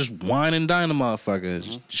motherfuckers want to just wine and dine a motherfucker.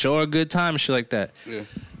 Mm-hmm. Show her a good time and shit like that. Yeah.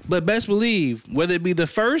 But best believe, whether it be the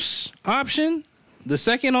first option, the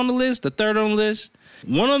second on the list, the third on the list,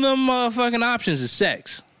 one of them motherfucking options is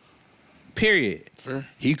sex. Period. Fair.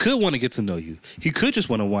 He could want to get to know you. He could just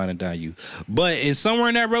want to wine and dine you. But somewhere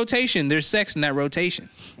in that rotation, there's sex in that rotation.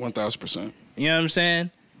 1,000%. You know what I'm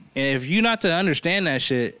saying? And if you not to understand that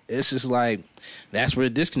shit, it's just like, that's where the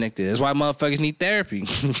disconnect is. That's why motherfuckers need therapy.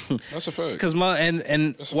 That's a fact. Because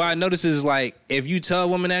and what I notice is, like, if you tell a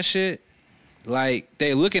woman that shit, like,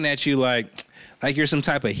 they looking at you like you're some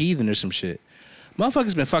type of heathen or some shit.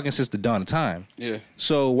 Motherfuckers been fucking since the dawn of time. Yeah.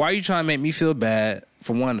 So why are you trying to make me feel bad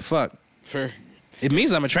for wanting to fuck? Fair. It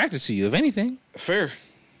means I'm attracted to you, if anything. Fair.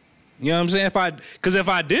 You know what I'm saying? Because if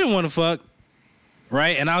I didn't want to fuck,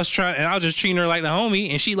 right, and I was just treating her like the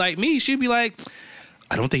homie, and she like me, she'd be like,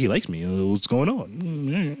 I don't think he likes me. What's going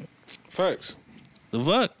on? Facts. The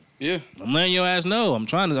fuck? Yeah. I'm letting your ass know. I'm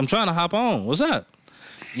trying to hop on. What's up?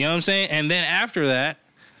 You know what I'm saying? And then after that,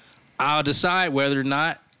 I'll decide whether or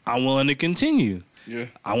not I'm willing to continue. Yeah.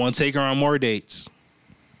 I want to take her on more dates,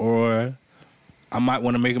 or I might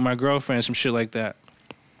want to make her my girlfriend, some shit like that.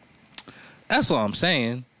 That's all I'm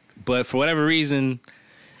saying. But for whatever reason,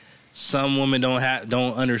 some women don't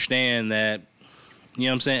understand that. You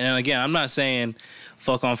know what I'm saying? And again, I'm not saying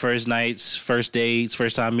fuck on first nights, first dates,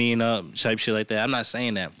 first time meeting up, type shit like that. I'm not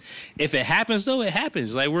saying that. If it happens, though, it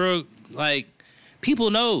happens. Like, we're like, people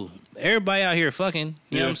know. Everybody out here fucking.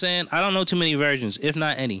 You know what I'm saying? I don't know too many virgins, if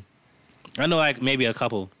not any. I know like maybe a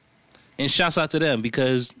couple. And shouts out to them,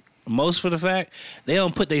 because most for the fact, they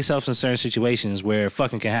don't put themselves in certain situations where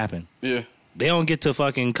fucking can happen. Yeah. They don't get to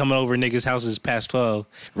fucking coming over niggas' houses past 12,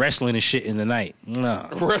 wrestling and shit in the night. No.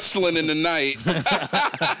 Wrestling in the night.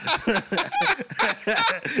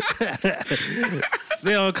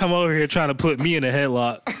 They don't come over here trying to put me in a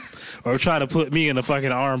headlock or trying to put me in a fucking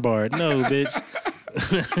armbar. No, bitch.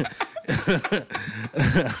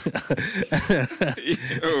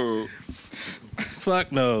 Yo.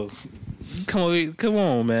 Fuck no. Come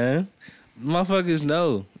on, man. Motherfuckers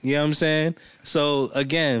know. You know what I'm saying? So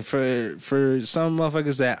again, for some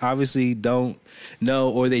motherfuckers that obviously don't know,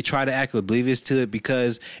 or they try to act oblivious to it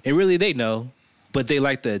because they know, but they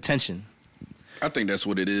like the attention. I think that's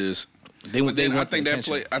what it is. They want the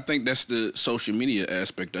attention. I think that's the social media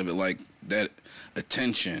aspect of it, like that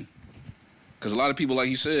attention. Because a lot of people, like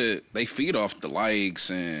you said, they feed off the likes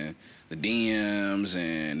and the DMs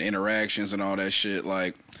and the interactions and all that shit.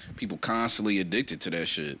 Like, people constantly addicted to that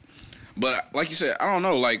shit. But like you said, I don't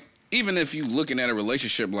know. Like, even if you looking at a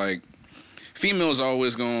relationship, like, females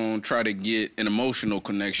always gonna try to get an emotional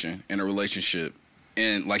connection in a relationship.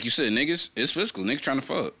 And like you said, niggas, it's physical. Niggas trying to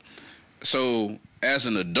fuck. So as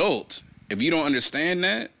an adult, if you don't understand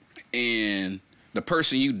that, and the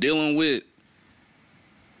person you dealing with,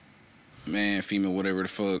 man, female, whatever the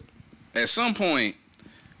fuck, at some point,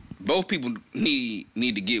 both people need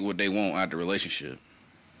to get what they want out of the relationship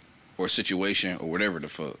or situation or whatever the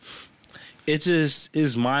fuck. It just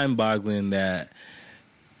is mind-boggling that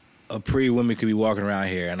a pretty woman could be walking around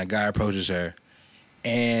here and a guy approaches her,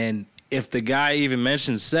 and if the guy even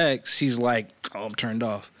mentions sex, she's like, oh, I'm turned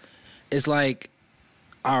off. It's like,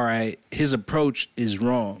 all right, his approach is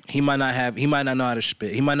wrong. He might not know how to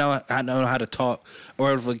spit. He might not know how to talk, or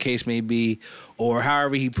whatever the case may be, or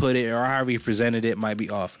however he put it, or however he presented it might be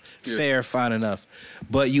off. Yeah. Fair, fine enough.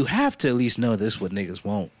 But you have to at least know this is what niggas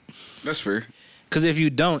want. That's fair. Because if you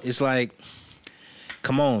don't, it's like,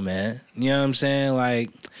 come on, man. You know what I'm saying? Like,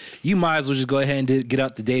 you might as well just go ahead and get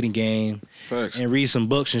out the dating game. Facts. And read some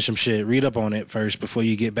books and some shit. Read up on it first before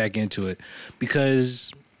you get back into it.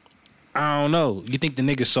 Because, I don't know. You think the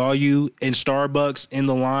nigga saw you in Starbucks in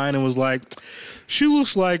the line and was like, she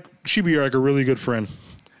looks like she'd be like a really good friend.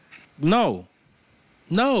 No.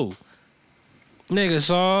 Nigga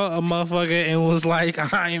saw a motherfucker and was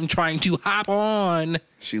like, I am trying to hop on.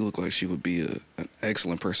 She looked like she would be an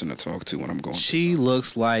excellent person to talk to when I'm going. She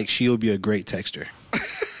looks like she would be a great texter.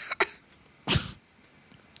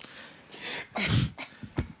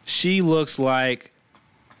 She looks like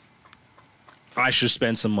I should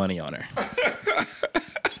spend some money on her.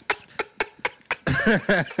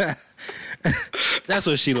 That's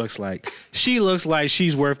what she looks like. She looks like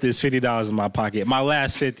she's worth this $50 in my pocket. My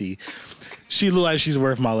last 50. She look like she's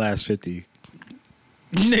worth my last 50.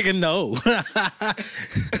 Nigga, no.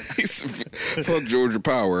 Fuck Georgia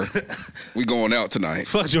Power. We going out tonight.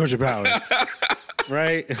 Fuck Georgia Power.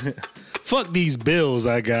 Right? Fuck these bills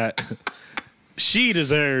I got. She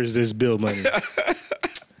deserves this bill money.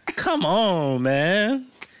 Come on, man.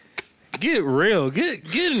 Get real. Get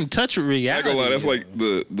in touch with reality. Not gonna lie, that's like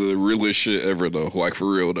the realest shit ever though. Like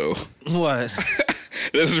for real though. What?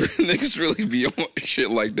 That's niggas really be on shit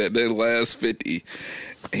like that. That last 50.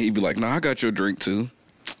 And he'd be like, "Nah, I got your drink too."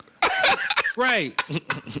 Right.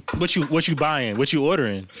 What you buying? What you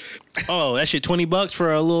ordering? Oh, that shit $20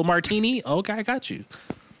 for a little martini? Okay, I got you.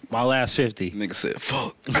 My last 50. Nigga said,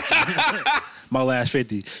 "Fuck." My last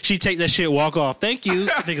 50. She take that shit, walk off. Thank you.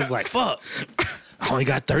 Niggas like, fuck. I only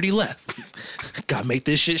got 30 left. Gotta make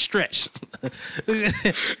this shit stretch.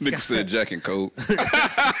 Nigga said Jack and Coke.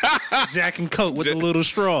 Jack and Coke with a little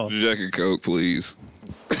straw. Jack and Coke, please.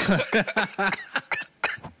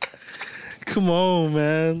 Come on,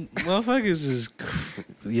 man. Motherfuckers is...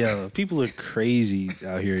 Yo, people are crazy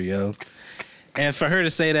out here, yo. And for her to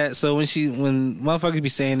say that, so when motherfuckers be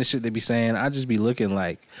saying the shit they be saying, I just be looking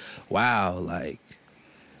like, wow, like,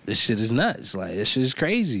 this shit is nuts. Like, this shit is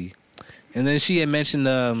crazy. And then she had mentioned,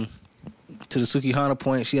 to the Sukihana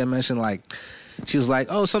point, she had mentioned, like, she was like,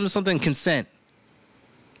 oh, something, consent.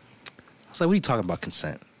 I was like, what are you talking about,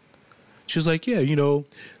 consent? She was like, yeah, you know,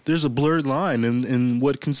 there's a blurred line in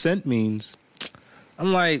what consent means.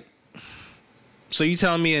 I'm like, so you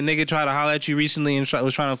telling me a nigga tried to holler at you recently and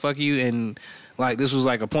was trying to fuck you and, like, this was,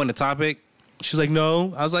 like, a point of topic? She's like,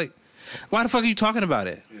 no. I was like, why the fuck are you talking about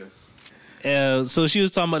it? Yeah. So she was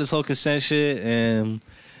talking about this whole consent shit and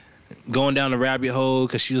going down the rabbit hole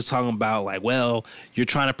because she was talking about, like, well, you're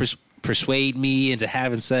trying to persuade me into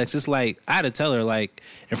having sex. It's like, I had to tell her, like,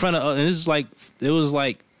 in front of, and this is like, it was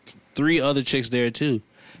like 3 other chicks there too.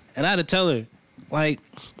 And I had to tell her, like,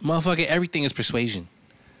 motherfucker, everything is persuasion.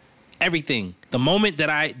 Everything. The moment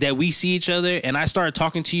that we see each other and I start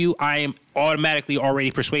talking to you, I am automatically already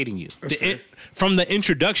persuading you. From the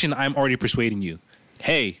introduction, I'm already persuading you.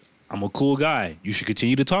 Hey, I'm a cool guy. You should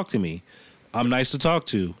continue to talk to me. I'm nice to talk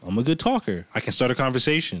to. I'm a good talker. I can start a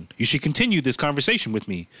conversation. You should continue this conversation with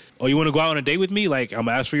me. Oh, you want to go out on a date with me? Like, I'm going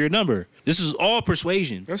to ask for your number. This is all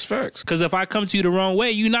persuasion. That's facts. Because if I come to you the wrong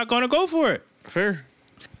way, you're not going to go for it. Fair.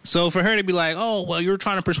 So for her to be like, oh, well, you're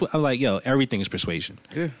trying to persuade. I'm like, yo, everything is persuasion.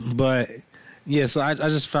 Yeah. But, yeah, so I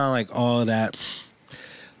just found like all that,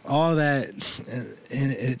 and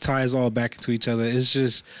it ties all back into each other. It's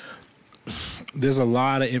just, there's a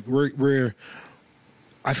lot of,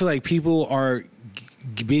 I feel like people are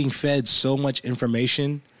being fed so much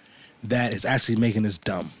information that it's actually making us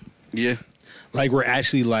dumb. Yeah. Like we're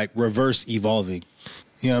actually like reverse evolving.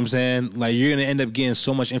 You know what I'm saying? Like you're going to end up getting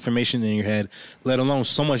so much information in your head, let alone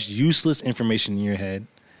so much useless information in your head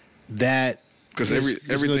that because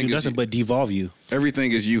everything going to do nothing but devolve you.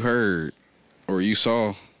 Everything is you heard or you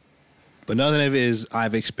saw. But none of it is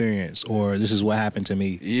I've experienced or this is what happened to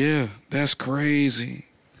me. Yeah, that's crazy.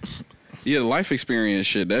 Yeah, life experience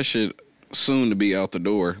shit, that shit soon to be out the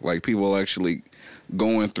door. Like people actually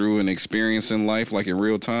going through and experiencing life like in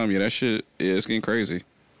real time. Yeah, that shit, yeah, it's getting crazy.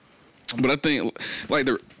 But I think like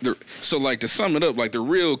so like to sum it up, like the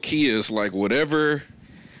real key is like whatever,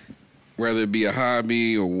 whether it be a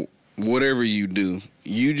hobby or whatever you do,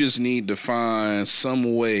 you just need to find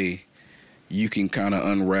some way you can kind of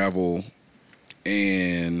unravel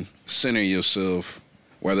and center yourself,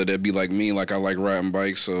 whether that be like me, like I like riding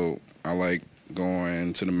bikes, so I like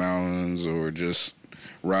going to the mountains or just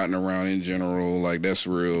riding around in general. Like that's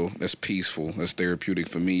real, that's peaceful, that's therapeutic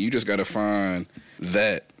for me. You just got to find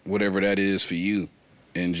that, whatever that is for you,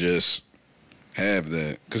 and just have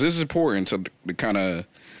that. Because it's important to kind of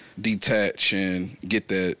detach and get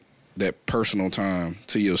that personal time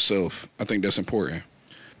to yourself. I think that's important.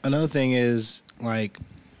 Another thing is, like,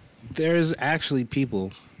 there's actually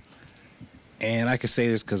people, and I can say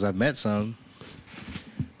this because I've met some,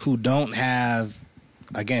 who don't have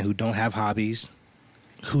hobbies,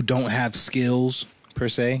 who don't have skills, per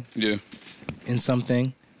se. Yeah. In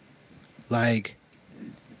something. Like,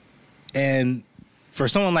 and for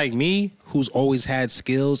someone like me, who's always had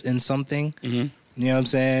skills in something, you know what I'm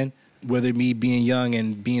saying? whether it be being young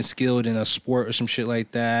and being skilled in a sport or some shit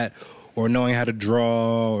like that, or knowing how to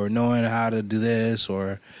draw, or knowing how to do this,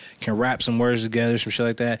 or can rap some words together, some shit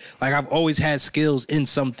like that. Like, I've always had skills in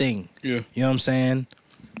something. Yeah. You know what I'm saying?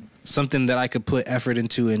 Something that I could put effort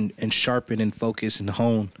into and sharpen and focus and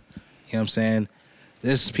hone. You know what I'm saying?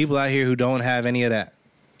 There's people out here who don't have any of that.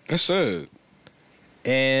 That's sad.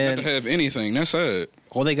 And Not to have anything. That's sad.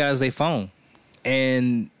 all they got is their phone.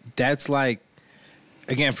 And that's like,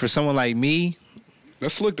 again, for someone like me,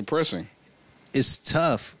 That's slick depressing. it's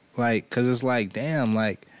tough. Like, cause it's like, damn,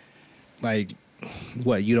 like,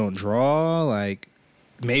 what, you don't draw? Like,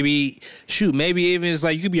 maybe even it's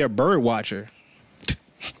like you could be a bird watcher.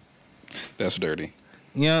 That's dirty.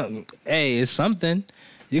 You know, hey, it's something.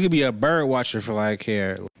 You could be a bird watcher for like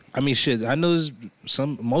here. I mean, shit, I know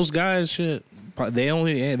most guys, shit, their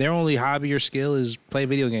only hobby or skill is play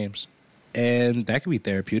video games. And that could be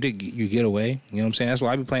therapeutic. You get away. You know what I'm saying? That's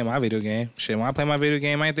why I be playing my video game. Shit, when I play my video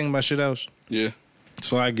game, I ain't thinking about shit else. Yeah.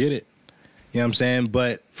 So I get it. You know what I'm saying?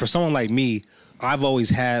 But for someone like me, I've always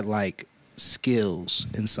had like skills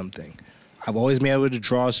in something. I've always been able to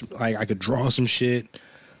draw like I could draw some shit.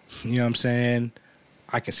 You know what I'm saying?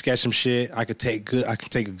 I can sketch some shit. I can take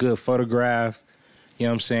a good photograph. You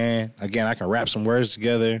know what I'm saying? Again, I can rap some words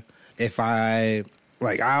together. I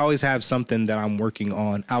always have something that I'm working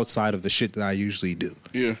on outside of the shit that I usually do.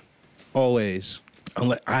 Yeah. Always.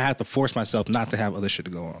 I have to force myself not to have other shit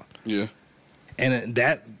to go on. Yeah. And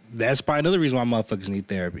that's probably another reason why motherfuckers need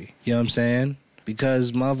therapy. You know what I'm saying?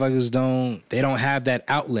 Because motherfuckers don't have that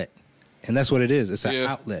outlet. And that's what it is. It's an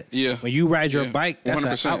outlet. Yeah. When you ride your bike, that's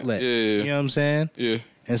 100%. an outlet. Yeah. You know what I'm saying? Yeah.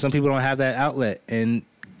 And some people don't have that outlet. And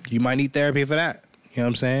you might need therapy for that. You know what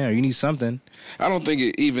I'm saying? Or you need something. I don't think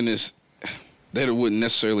it even is that it wouldn't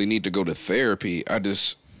necessarily need to go to therapy. I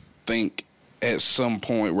just think at some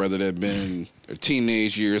point, whether that been their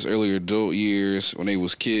teenage years, early adult years, when they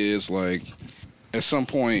was kids, like at some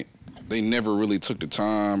point they never really took the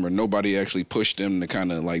time or nobody actually pushed them to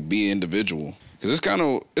kind of like be individual. Because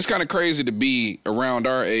it's kind of crazy to be around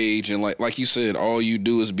our age and like you said, all you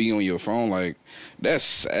do is be on your phone. Like that's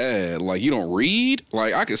sad. Like you don't read.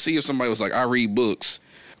 Like I could see if somebody was like, I read books.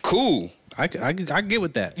 Cool. I get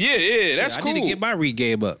with that. Yeah, that's cool. I need to get my read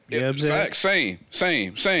game up. You know what I'm saying?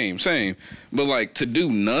 Fact, same. But like to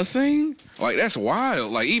do nothing, like that's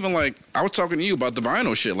wild. Like even like I was talking to you about the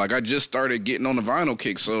vinyl shit. Like I just started getting on the vinyl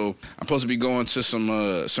kick, so I'm supposed to be going to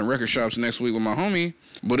some record shops next week with my homie.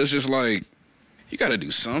 But it's just like you got to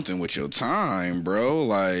do something with your time, bro.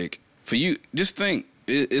 Like for you, just think,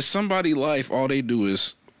 is somebody's life all they do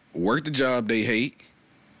is work the job they hate,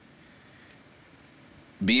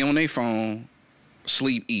 be on their phone,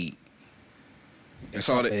 sleep, eat. That's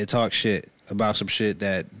all They talk shit about some shit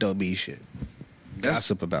that don't be shit.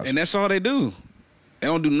 Gossip about and that's all they do. They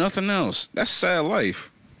don't do nothing else. That's a sad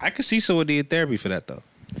life. I could see someone need therapy for that though.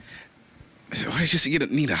 Why just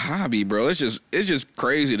need a hobby, bro? It's just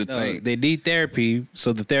crazy to think. They need therapy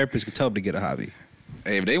so the therapist can tell them to get a hobby.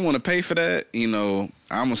 Hey, if they want to pay for that, you know,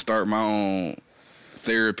 I'm gonna start my own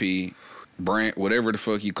therapy brand, whatever the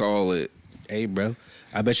fuck you call it. Hey, bro.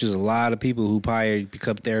 I bet you there's a lot of people who probably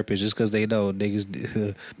become therapists just because they know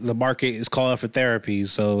niggas, the market is calling for therapy,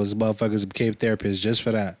 so those motherfuckers became therapists just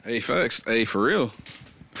for that. Hey, facts. Hey, for real.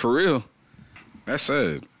 That's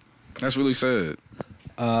sad. That's really sad.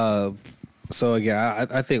 So again,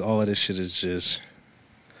 I think all of this shit is just,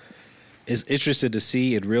 it's interesting to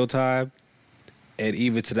see in real time, and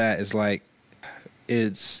even to that, it's like,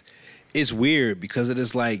 it's weird because it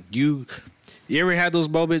is like you ever had those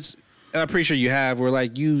moments? I'm pretty sure you have, where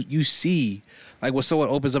like you see like when someone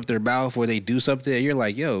opens up their mouth or they do something, and you're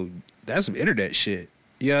like, yo, that's some internet shit.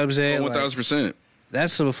 You know what I'm saying? 1,000%.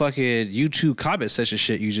 That's some fucking YouTube comment section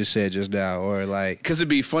shit you just said just now, or like, Because it'd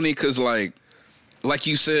be funny because like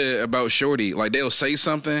you said about Shorty, like they'll say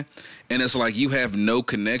something and it's like you have no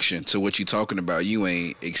connection to what you're talking about. You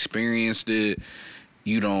ain't experienced it.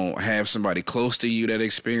 You don't have somebody close to you that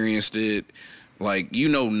experienced it. Like, you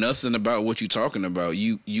know nothing about what you're talking about.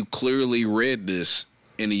 You clearly read this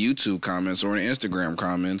in the YouTube comments or in the Instagram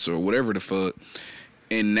comments or whatever the fuck.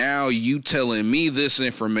 And now you telling me this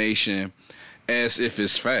information as if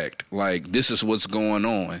it's fact. Like, this is what's going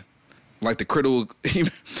on. Like the critical, in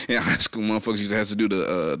high school, motherfuckers used to have to do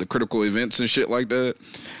the critical events and shit like that.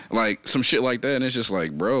 Like, some shit like that. And it's just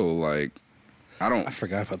like, bro, like, I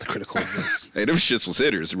forgot about the critical events. Hey, them shits was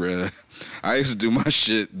hitters, bro. I used to do my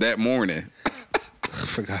shit that morning. I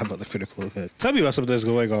forgot about the critical event. Tell me about something that's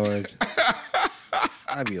going on.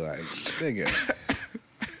 I'd be like, nigga,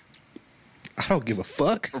 I don't give a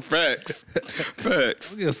fuck. Facts. I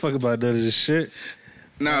don't give a fuck about none of this shit.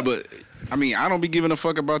 Nah, but I mean, I don't be giving a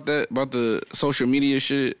fuck about the social media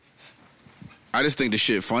shit. I just think the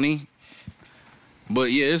shit funny.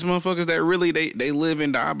 But yeah, it's motherfuckers that really they live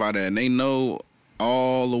and die by that, and they know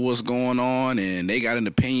all of what's going on, and they got an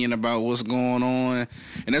opinion about what's going on.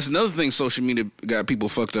 And that's another thing social media got people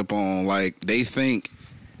fucked up on. Like, they think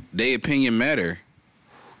their opinion matter.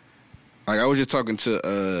 Like, I was just talking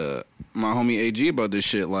to my homie AG about this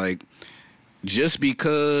shit. Like, just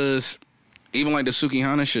because, even like the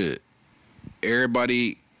Sukihana shit,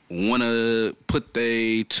 everybody want to put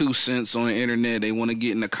their 2 cents on the internet. They want to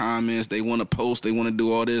get in the comments. They want to post. They want to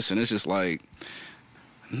do all this. And it's just like,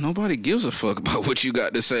 nobody gives a fuck about what you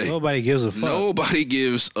got to say. Nobody gives a fuck. Nobody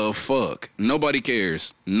gives a fuck. Nobody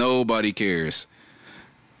cares. Nobody cares.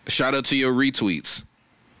 Shout out to your retweets,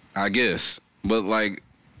 I guess. But, like,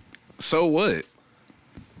 so what?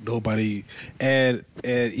 Nobody. And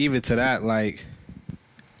even to that, like,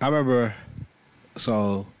 I remember,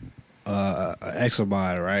 so, an ex of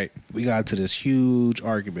mine, right? We got into this huge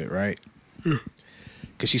argument, right?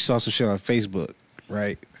 Because she saw some shit on Facebook,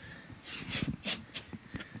 right?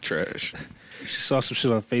 Trash. She saw some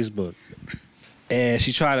shit on Facebook, and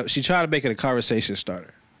she tried to make it a conversation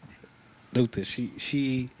starter. Luther,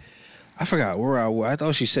 she I forgot where I was. I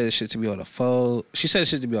thought she said shit to me on the phone. She said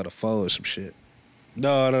shit to me on the phone or some shit.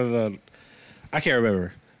 No. I can't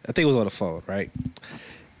remember. I think it was on the phone, right?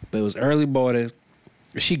 But it was early morning.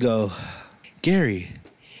 She go, Gary,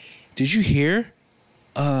 did you hear?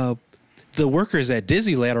 The workers at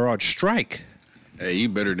Disneyland are on strike. Hey, you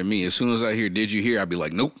better than me. As soon as I hear, did you hear? I'd be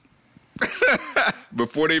like, nope.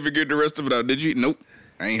 Before they even get the rest of it out, did you? Nope.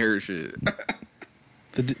 I ain't heard shit.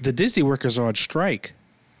 The Disney workers are on strike.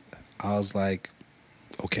 I was like,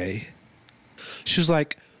 okay. She was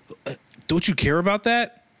like, don't you care about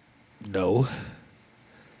that? No.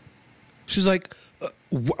 She was like,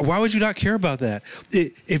 why would you not care about that?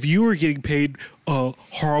 If you were getting paid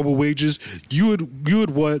horrible wages, you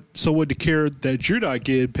would want someone to care that you're not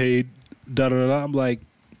getting paid. Da da da.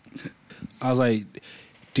 I was like,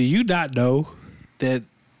 do you not know that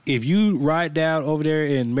if you ride down over there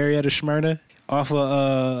in Marietta, Smyrna, off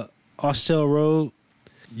of Austell Road,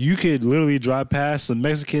 you could literally drive past some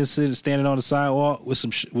Mexicans standing on the sidewalk with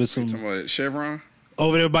some. You talking about Chevron?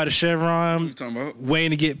 Over there by the Chevron, What you talking about?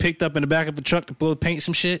 waiting to get picked up in the back of the truck to go paint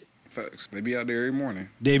some shit. Facts. They be out there every morning.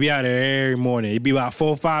 They be out there every morning. It be about 4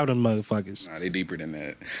 or 5 of them motherfuckers. Nah, they deeper than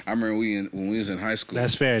that. I remember when we was in high school.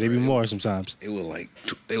 That's fair. They be more sometimes. They were like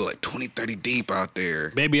 20, 30 deep out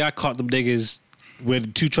there. Maybe I caught them niggas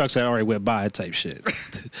with 2 trucks that already went by type shit.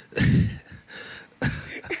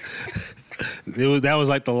 That was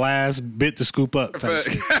like the last bit to scoop up type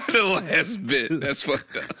shit. The last bit. That's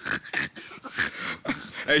fucked up.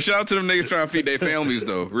 Hey, shout out to them niggas trying to feed their families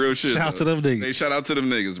though. Real shit. Shout out to them niggas. Hey, shout out to them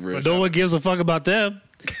niggas, bro. But no one gives a fuck about them.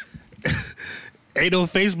 Ain't no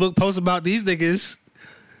Facebook post about these niggas.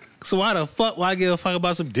 So why the fuck would I give a fuck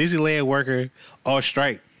about some Disneyland worker on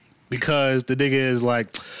strike? Because the nigga is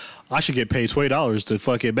like, I should get paid $20 to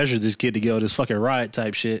fucking measure this kid to get on this fucking ride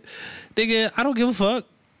type shit. Nigga, I don't give a fuck.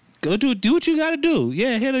 Go do what you gotta do.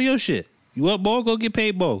 Yeah, handle your shit. You want more, go get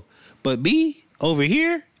paid more. But me, over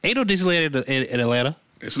here, ain't no Disneyland in Atlanta.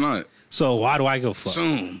 It's not. So why do I give a fuck?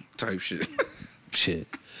 Soon type shit. Shit.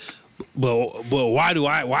 But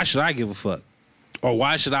why should I give a fuck? Or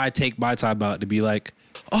why should I take my time out to be like,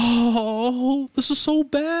 oh, this is so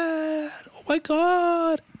bad. Oh my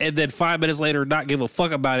God. And then 5 minutes later not give a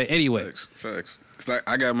fuck about it anyway. Facts. Because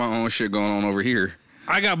I got my own shit going on over here.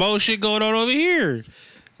 I got my own shit going on over here.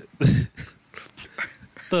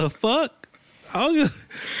 The fuck?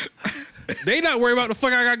 They not worried about the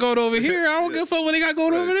fuck I got going over here. I don't give a fuck what they got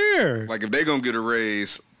going over there. Like, if they gonna get a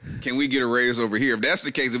raise, can we get a raise over here? If that's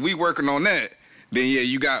the case, if we working on that, then yeah,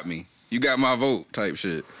 you got me. You got my vote type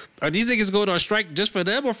shit. Are these niggas going on strike just for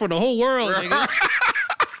them or for the whole world,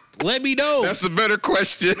 nigga? Let me know. That's a better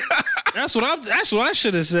question. That's what I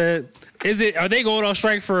should have said. Are they going on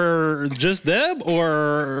strike for just them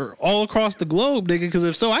or all across the globe, nigga? Because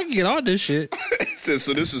if so, I can get on this shit.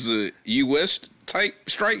 So this is a U.S. type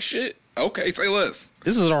strike shit? Okay, say less.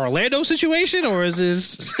 This is an Orlando situation or is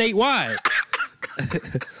this statewide?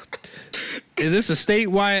 Is this a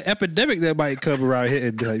statewide epidemic that might come around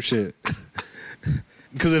hitting type shit?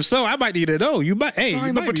 Because if so, I might need to know. You might. Hey,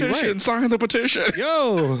 sign the petition. Sign the petition.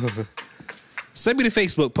 Yo, send me the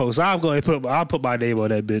Facebook post. I'll put my name on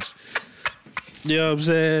that bitch. You know what I'm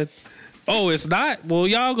saying? Oh, it's not? Well,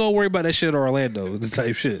 y'all go worry about that shit in Orlando, the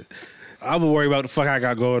type shit. I'm gonna worry about the fuck I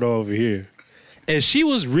got going on over here. And she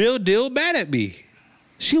was real deal mad at me.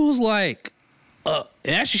 She was like, and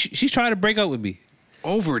actually she's trying to break up with me.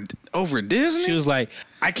 Over Disney? She was like,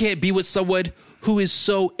 I can't be with someone who is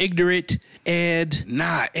so ignorant and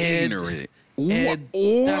ignorant. and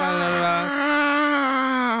Wow.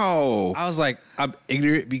 I was like, I'm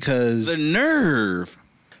ignorant because The nerve.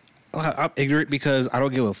 I'm ignorant because I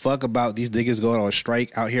don't give a fuck about these niggas going on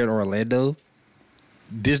strike out here in Orlando.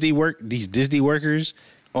 These Disney workers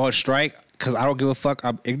on strike because I don't give a fuck.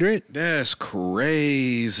 I'm ignorant. That's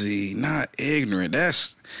crazy. Not ignorant.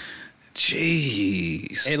 That's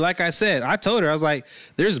jeez. And like I said, I told her, I was like,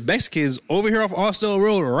 there's Mexicans over here off Austin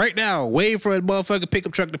Road right now waiting for a motherfucking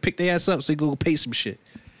pickup truck to pick their ass up so they can go pay some shit.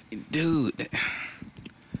 Dude.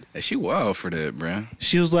 She wild for that, bruh.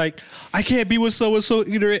 She was like, I can't be with someone so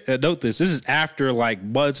ignorant. And note this is after like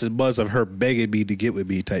months and months of her begging me to get with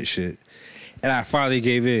me type shit. And I finally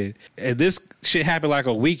gave in. And this shit happened like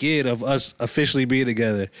a week in of us officially being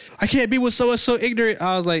together. I can't be with someone so ignorant.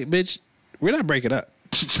 I was like, bitch, we're not breaking up.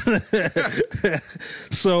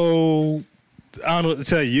 So I don't know what to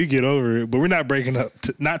tell you. You get over it, but we're not breaking up.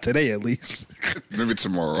 Not today, at least. Maybe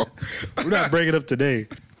tomorrow. We're not breaking up today.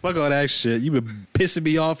 Fuck all that shit. You've been pissing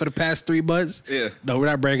me off for the past 3 months. Yeah. No, we're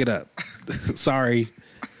not breaking up. Sorry.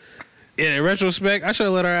 In retrospect, I should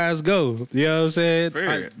have let our ass go. You know what I'm saying?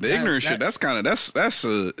 Fair. The ignorant shit, that's a you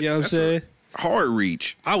know what I'm saying? hard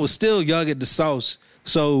reach. I was still young at the sauce.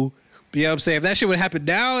 So, you know what I'm saying? If that shit would happen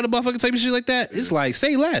now in a motherfucking type of shit like that, it's like,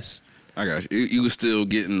 say less. I got you. You was still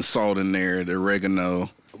getting the salt in there, the oregano.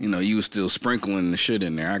 You know, you was still sprinkling the shit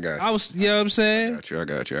in there. I got you. I was, you know what I'm saying? I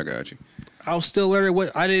got you. I was still learning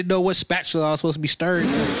I didn't know what spatula I was supposed to be stirring.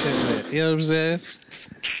 Shit, you know what I'm saying?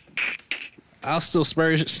 I'll still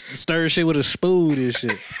stir shit with a spoon and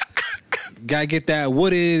shit. Gotta get that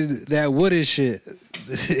wooden shit.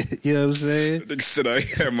 You know what I'm saying? Nigga said I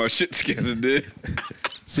had my shit together, dude.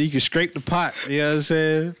 So you can scrape the pot, you know what I'm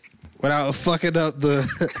saying? Without fucking up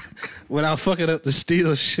the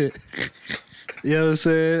steel shit. You know what I'm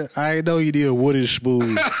saying? I ain't know you need a wooden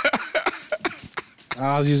spoon.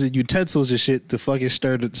 I was using utensils and shit to fucking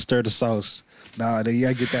stir the sauce. Nah, nigga, you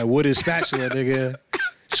gotta get that wooden spatula, nigga.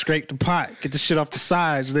 Scrape the pot. Get the shit off the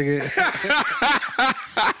sides, nigga.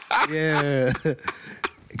 Yeah.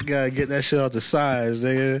 Gotta get that shit off the sides,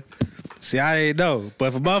 nigga. See, I didn't know. But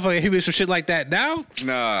if a motherfucker hit me with some shit like that now,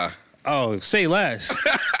 Nah. oh, say less.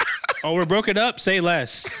 Oh, we're broken up? Say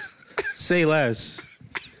less. Say less.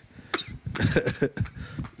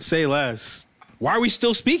 Say less. Why are we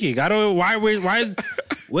still speaking? I don't know why are we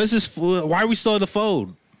still on the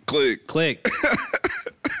phone? Click.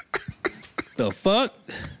 The fuck?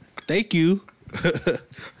 Thank you.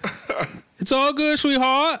 It's all good,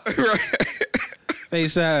 sweetheart. Right.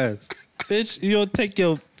 Face ass. Bitch, you don't take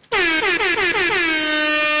your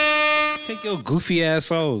goofy ass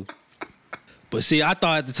home. But see, I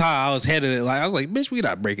thought at the time I was headed it like, I was like, bitch, we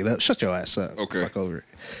not breaking up. Shut your ass up. Okay. Fuck over it.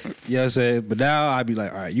 You know what I'm saying? But now I'd be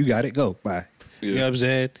like, all right, you got it. Go. Bye. Yeah. You know what I'm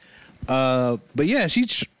saying? But yeah,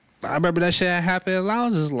 I remember that shit happened. And I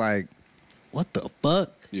was just like, what the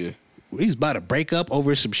fuck? Yeah. We was about to break up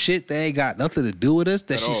over some shit that ain't got nothing to do with us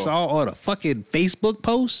that At she all. saw on a fucking Facebook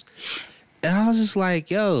post. And I was just like,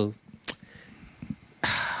 yo,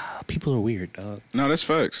 people are weird, dog. No, that's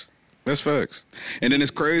facts. That's facts. And then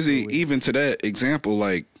it's crazy, even to that example,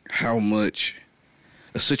 like how much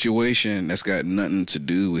a situation that's got nothing to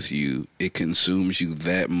do with you, it consumes you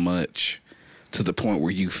that much to the point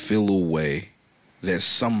where you feel a way that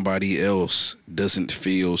somebody else doesn't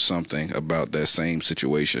feel something about that same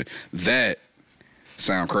situation. That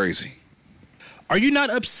sound crazy. Are you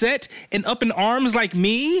not upset and up in arms like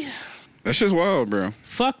me? That's just wild, bro.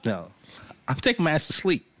 Fuck no. I'm taking my ass to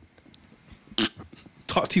sleep.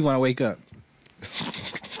 Talk to you when I wake up.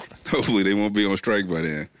 Hopefully they won't be on strike by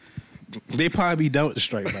then. They probably be done with the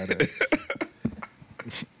strike by then.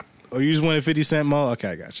 Oh, you just wanted 50 Cent more? Okay,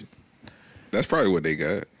 I got you. That's probably what they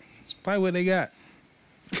got. It's probably what they got.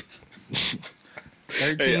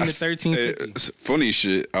 13 to 13.50. Funny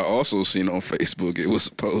shit. I also seen on Facebook. It was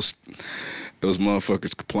a post. It was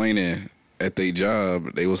motherfuckers complaining at their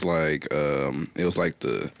job. They was like, it was like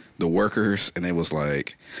the workers, and they was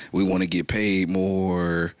like, we want to get paid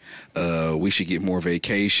more. We should get more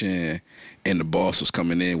vacation. And the boss was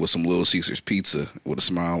coming in with some Little Caesars pizza with a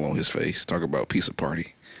smile on his face. Talk about pizza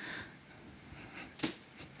party.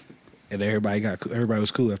 And everybody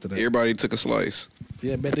was cool after that. Everybody took a slice.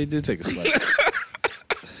 Yeah, I bet they did take a slice.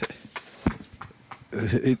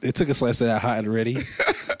 it took a slice of that hot and ready.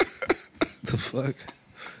 The fuck?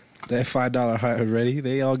 That $5 hot and ready,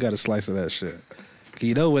 they all got a slice of that shit.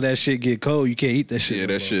 You know when that shit get cold, you can't eat that shit. Yeah, no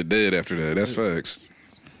that more. shit dead after that. That's facts.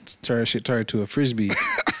 Turn to a frisbee.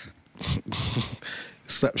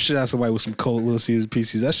 Slap shit out somebody with some cold Little Caesars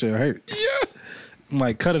pieces. That shit hurt. Yeah. I'm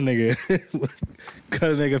like, cut a nigga. Cut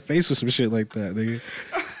a nigga face with some shit like that, nigga.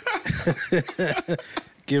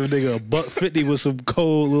 Give a nigga $1.50 with some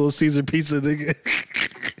cold Little Caesar pizza, nigga.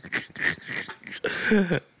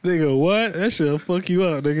 Nigga, what? That shit'll fuck you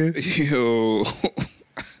up, nigga. Yo.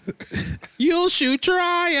 You'll shoot your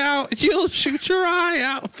eye out. You'll shoot your eye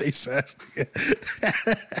out. Face ass nigga.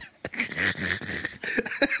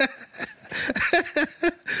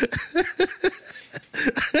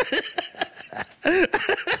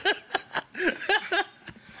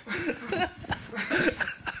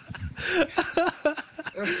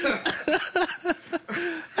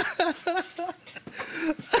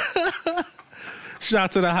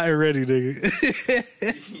 Shot to the high ready, nigga.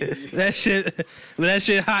 That shit, when that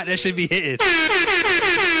shit hot, that shit be hitting.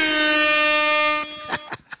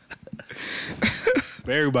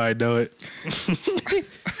 Everybody know it.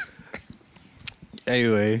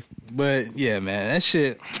 Anyway, but yeah, man, that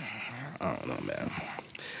shit, I don't know, man.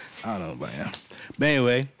 I don't know, man. But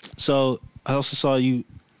anyway, so I also saw you.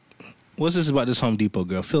 What's this about this Home Depot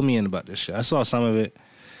girl? Fill me in about this shit. I saw some of it.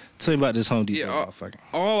 Tell me about this Home Depot motherfucker.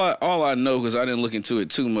 All I know, because I didn't look into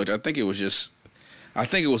it too much, I think it was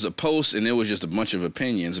a post and it was just a bunch of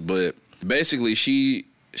opinions. But basically, she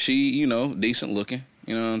you know, decent looking,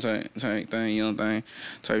 you know what I'm saying, thing, you know what I'm saying,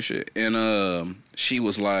 type shit. And she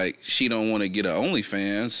was like, she don't want to get an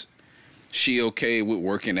OnlyFans. She okay with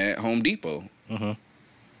working at Home Depot. Mm-hmm.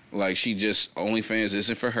 Like, she just, OnlyFans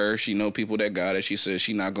isn't for her. She know people that got it. She says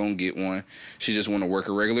she not gonna get one. She just want to work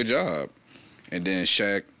a regular job. And then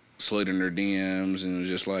Shaq slid in her DMs and was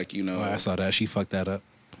just like, you know, I saw that. She fucked that up.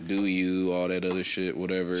 Do you, all that other shit,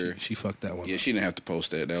 whatever. She fucked that one. Yeah, up. she didn't have to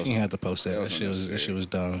post that. She didn't have to post that. That shit was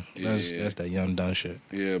dumb. That's that young dumb shit.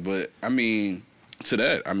 Yeah, but I mean, to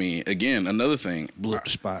that, I mean, again, another thing. Blew up the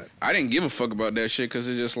spot. I didn't give a fuck about that shit because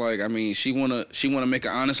it's just like, I mean, she wanna make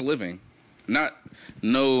an honest living. I'm not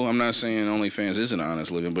saying OnlyFans isn't an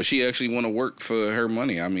honest living, but she actually want to work for her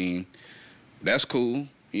money. I mean, that's cool.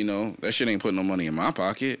 You know, that shit ain't putting no money in my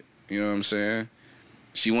pocket. You know what I'm saying?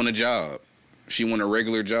 She want a job. She want a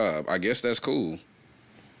regular job. I guess that's cool.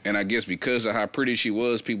 And I guess because of how pretty she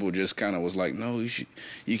was, people just kind of was like, no,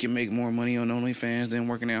 you can make more money on OnlyFans than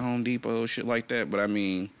working at Home Depot, shit like that. But I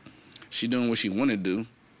mean, she doing what she want to do.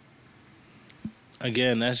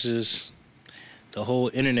 Again, that's just the whole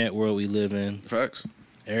internet world we live in. Facts.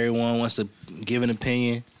 Everyone wants to give an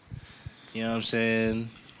opinion, you know what I'm saying,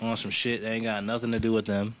 on some shit that ain't got nothing to do with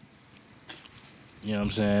them. You know what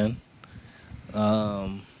I'm saying? You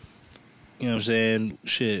know what I'm saying?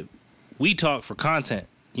 Shit. We talk for content.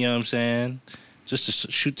 You know what I'm saying? Just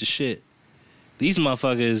to shoot the shit. These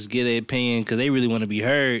motherfuckers get their opinion because they really want to be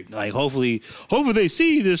heard. Like, hopefully they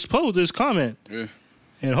see this post, this comment. Yeah.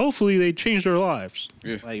 And hopefully they change their lives.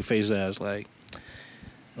 Yeah. Like, face ass. Like,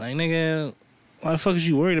 nigga, why the fuck is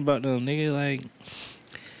you worried about them, nigga? Like,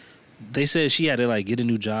 they said she had to, like, get a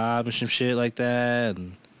new job and some shit like that.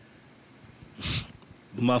 And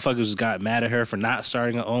motherfuckers got mad at her for not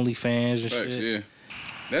starting an OnlyFans and Facts, shit. yeah.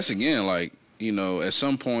 That's, again, like, you know, at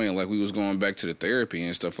some point, like, we was going back to the therapy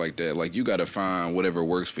and stuff like that. Like, you got to find whatever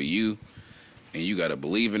works for you, and you got to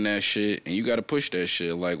believe in that shit, and you got to push that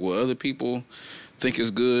shit. Like, what other people think is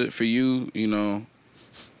good for you, you know.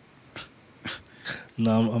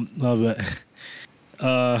 No,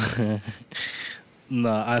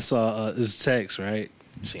 I saw this text, right?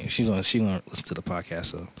 She gonna listen to the podcast,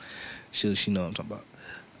 so she know what I'm talking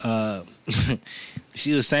about.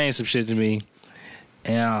 She was saying some shit to me,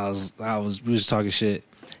 and we was talking shit,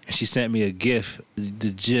 and she sent me a GIF,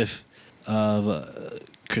 the GIF of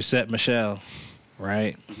Chrisette Michele,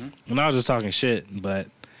 right? Mm-hmm. And I was just talking shit, but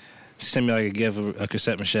she sent me like a GIF of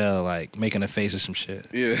Chrisette Michele like making a face or some shit.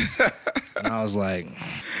 Yeah. And I was like,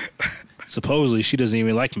 supposedly she doesn't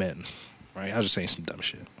even like men, right? I was just saying some dumb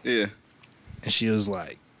shit. Yeah. And she was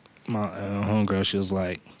like, my homegirl, she was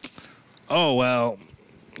like, oh, well,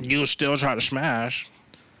 you still try to smash.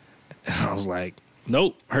 And I was like,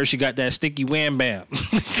 nope. Her, she got that sticky wham bam.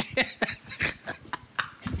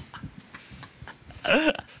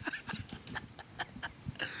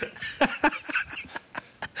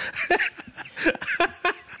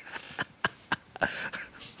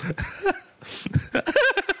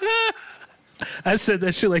 I said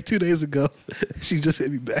that shit like 2 days ago. She just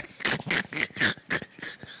hit me back.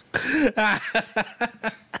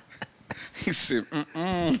 He said,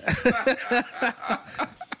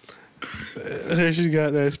 She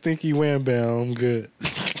got that stinky wham bam. I'm good.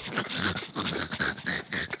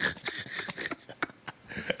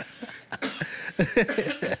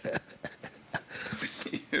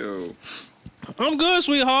 Yo. I'm good,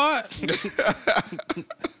 sweetheart.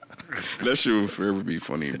 That shit will forever be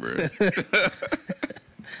funny, bro.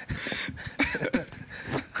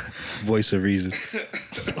 Voice of reason.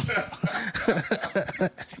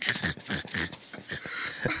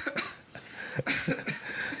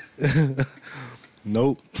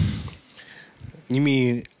 Nope. You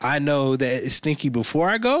mean I know that it's stinky before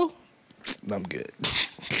I go? I'm good.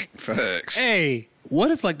 Facts. Hey,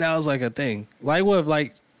 what if like that was like a thing? Like what if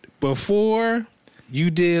like before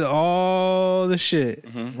you did all the shit,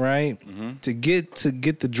 right? To get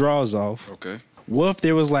the draws off. Okay. What if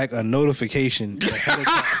there was like a notification ahead of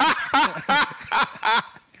time?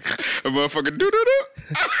 A motherfucker do do do.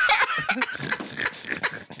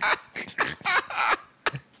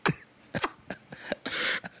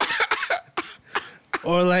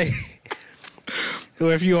 Or like,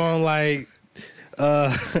 or if you on like,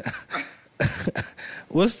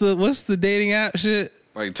 what's the dating app shit?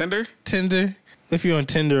 Like Tinder? Tinder. If you're on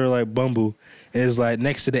Tinder or like Bumble, it's like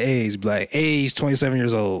next to the age, be like age 27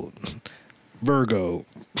 years old, Virgo,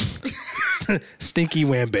 stinky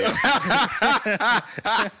wham bam.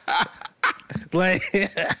 Like,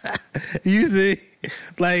 you think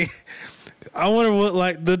like. I wonder what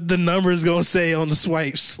like the numbers gonna say on the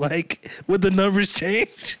swipes. Like, would the numbers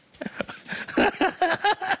change?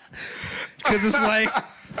 Because it's like,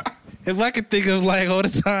 if I could think of like all the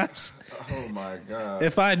times. Oh my God.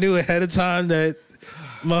 If I knew ahead of time that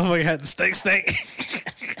motherfucker had the stink.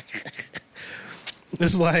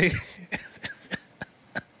 It's like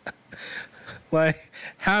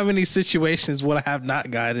how many situations would I have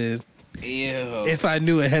not got in? Ew. If I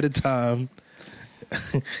knew ahead of time.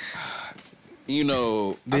 You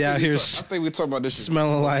know, They out here I think we talked about this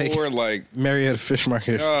smelling before, like Marietta Fish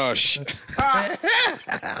Market. oh shit.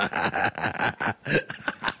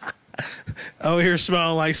 Over here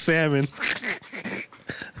smelling like salmon.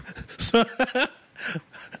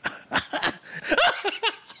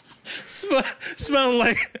 Smelling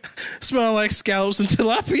like scallops and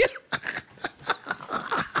tilapia.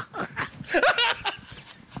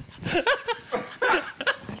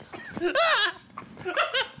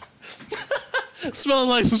 Smelling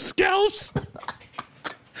like some scallops.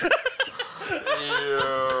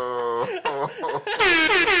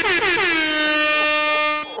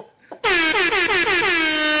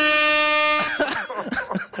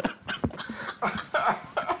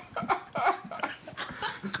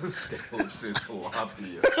 Scallops and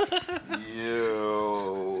tilapia.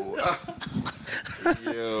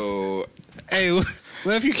 Yo. Hey,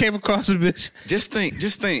 what if you came across a bitch? Just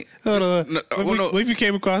think. Hold on. What if you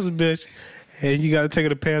came across a bitch and you got to take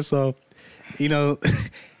her pants off, you know,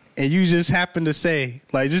 and you just happen to say,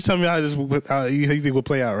 like, just tell me how you think it will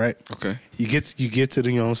play out, right? Okay. You get to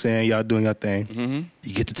the, you know what I'm saying, y'all doing your thing. Mm-hmm.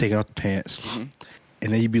 You get to taking off the pants.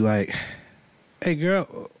 And then you be like, hey,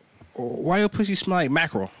 girl, why your pussy smell like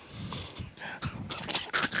mackerel?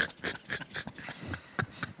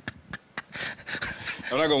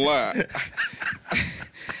 I'm not gonna lie.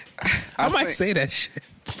 I might say that shit.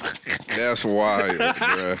 That's wild,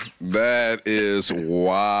 bruh. That is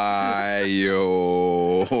wild.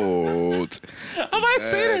 I might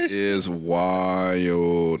say that That is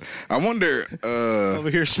wild. I wonder. Over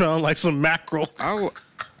here smelling like some mackerel.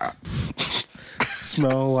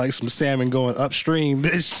 Smelling like some salmon going upstream,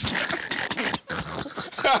 bitch.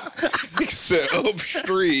 He said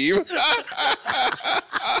upstream.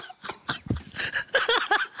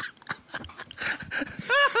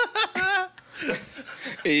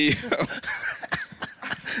 Yeah.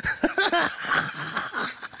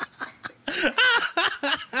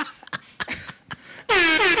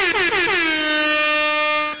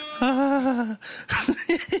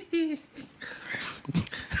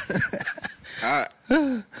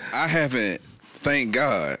 I haven't, thank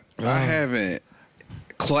God, I haven't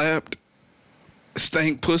clapped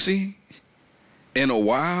stank pussy in a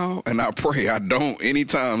while, and I pray I don't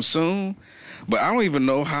anytime soon. But I don't even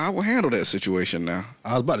know how I will handle that situation now.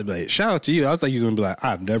 I was about to be like, shout out to you. I was like, you're going to be like,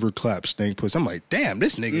 I've never clapped stank pussy. I'm like, damn,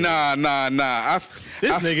 this nigga. Nah.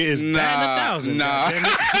 This nigga is batting 1,000. Nah.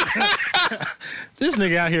 This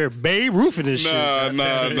nigga out here Babe Ruthing this shit.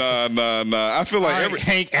 Nah. I feel like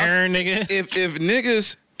Hank Aaron, nigga. If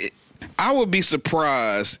niggas, I would be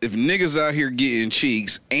surprised if niggas out here getting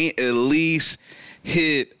cheeks ain't at least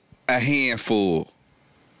hit a handful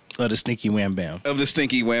of the stinky wham bam. Of the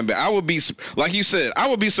stinky wham bam. I would be, like you said, I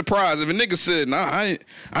would be surprised if a nigga said, nah,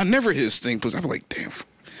 I never hit stink pussy. I'd be like, damn,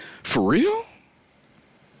 for real?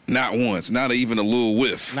 Not once, not even a little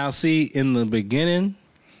whiff. Now, see, in the beginning,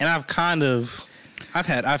 and I've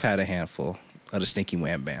had a handful of the stinky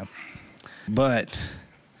wham bam, but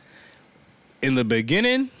in the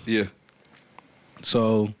beginning, yeah.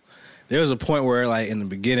 So there was a point where, like, in the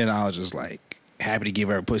beginning, I was just like happy to give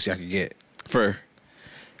her a pussy I could get. Fair.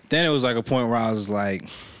 Then it was like a point where I was like,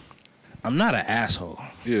 I'm not an asshole.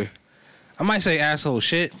 Yeah. I might say asshole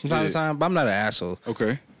shit from time to time, but I'm not an asshole.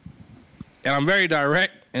 Okay. And I'm very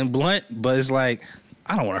direct and blunt, but it's like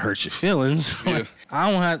I don't want to hurt your feelings. Yeah. Like,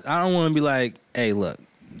 I don't want to be like, hey, look,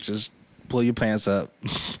 just pull your pants up,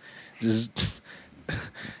 just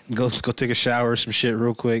go take a shower or some shit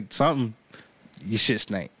real quick. Something, your shit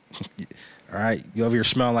stank. All right, you over here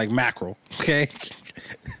smelling like mackerel. Okay.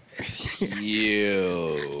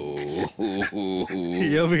 Yo.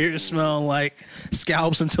 You over here smelling like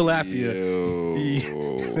scallops and tilapia.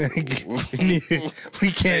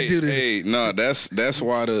 We can't do this. Hey, no, that's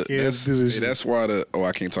why the Can't that's why the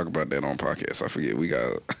I can't talk about that on podcast. I forget we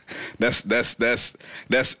got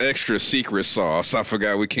that's extra secret sauce. I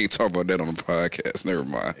forgot we can't talk about that on the podcast. Never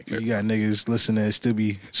mind. You got niggas listening that still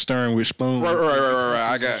be stirring with spoons.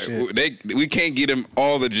 Right. We can't get them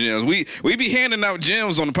all the gems. We be handing out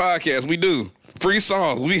gems on the podcast. We do. Free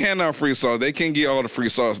sauce. We hand out free sauce. They can't get all the free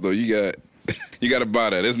sauce though. You got to buy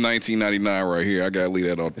that. It's $19.99 right here. I got to leave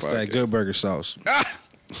that on the It's podcast. that Good Burger sauce.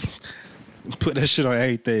 Put that shit on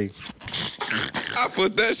everything. I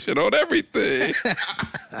put that shit on everything.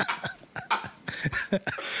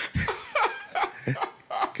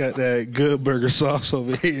 Got that Good Burger sauce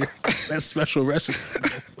over here. That special recipe.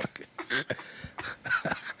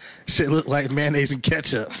 Shit look like mayonnaise and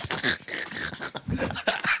ketchup.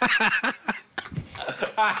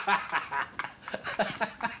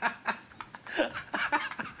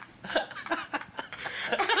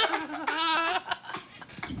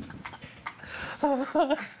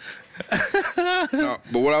 No,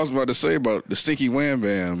 but what I was about to say about the Sticky Wham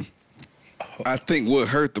Bam, I think what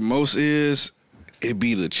hurt the most is it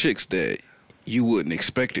be the chicks that you wouldn't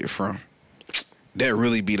expect it from. That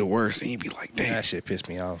really be the worst. And you be like, damn. That shit pissed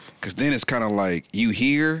me off. Because then it's kind of like you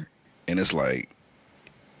here and it's like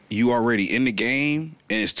you already in the game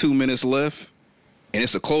and it's 2 minutes left and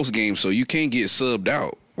it's a close game, so you can't get subbed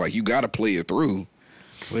out. Like, you got to play it through.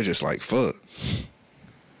 We're just like, fuck.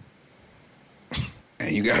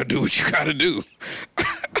 And you got to do what you got to do.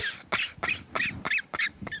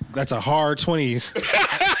 That's a hard 20s.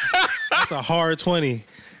 That's a hard 20.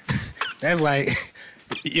 That's like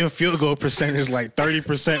your field goal percentage is like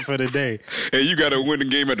 30% for the day. And you got to win the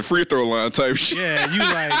game at the free throw line type shit.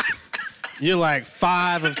 Yeah, you're like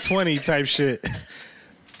 5 of 20 type shit.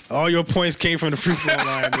 All your points came from the free throw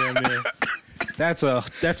line, man. That's a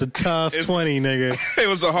tough 20, nigga. It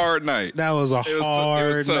was a hard night. That was a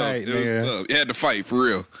hard night, It nigga. was tough. You had to fight for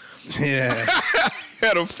real. Yeah, You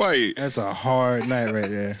had to fight. that's a hard night right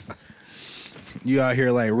there. You out here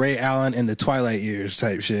like Ray Allen in the Twilight years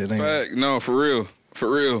type shit, nigga. Fact. No, for real.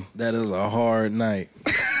 For real. That is a hard night.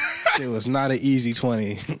 It was not an easy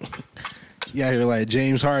 20. You out here like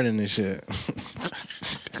James Harden and shit.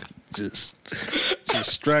 Just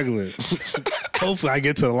struggling. Hopefully I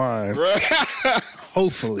get to the line. Right.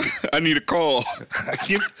 Hopefully. I need a call.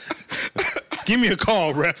 Give me a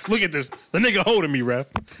call, ref. Look at this. The nigga holding me, ref.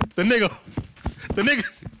 The nigga.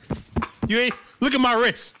 You ain't. Look at my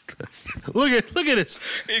wrist. Look at this.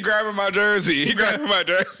 He grabbing my jersey. He grabbing my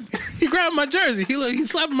jersey. He grabbed my jersey. He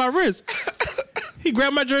slapping my wrist. He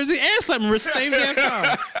grabbed my jersey and slapped my wrist at the same damn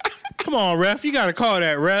time. Come on, ref. You gotta call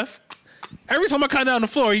that, ref. Every time I come down the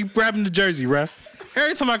floor, he grabbing the jersey, ref.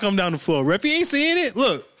 Every time I come down the floor, ref, you ain't seeing it?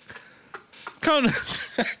 Look. Come.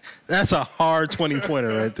 That's a hard 20-pointer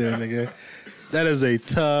right there, nigga. That is a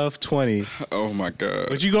tough 20. Oh, my God.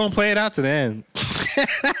 But you gonna play it out to the end.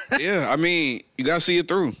 Yeah, I mean, you got to see it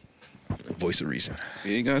through. Voice of reason.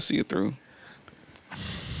 Yeah, you got to see it through.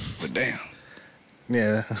 But damn.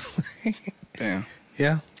 Yeah. Damn.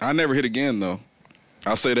 Yeah. I never hit again, though.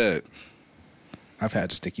 I'll say that. I've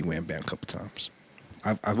had Sticky Wham Bam a couple times.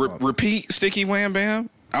 I've Repeat Sticky Wham Bam?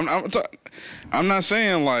 I'm not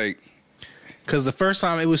saying like... Because the first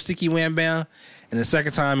time it was Sticky Wham Bam, and the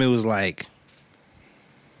second time it was like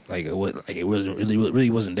it really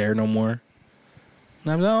wasn't there no more.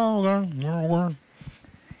 And I'm like, oh, okay.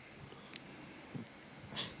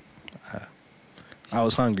 I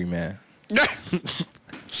was hungry, man.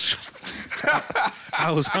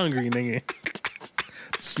 I was hungry, nigga.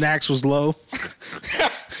 Snacks was low.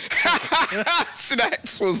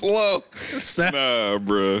 Snacks was low. Nah,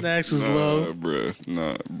 bruh. Snacks was low.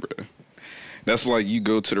 Nah, bruh. That's like you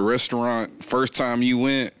go to the restaurant, first time you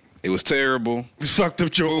went, it was terrible. You fucked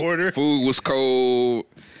up your order. Food was cold.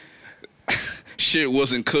 Shit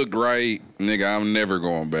wasn't cooked right. Nigga, I'm never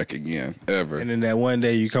going back again, ever. And then that one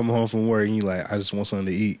day you come home from work and you like, I just want something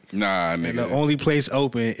to eat. Nah, And nigga. the only place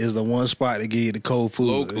open is the one spot to give you the cold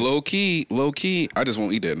food. Low key. I just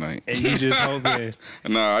won't eat that night. And you just hoping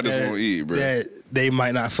Nah, I just won't eat, bro. that they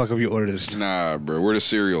might not fuck up your order this time. Nah, bro. Where the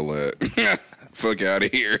cereal at? Fuck out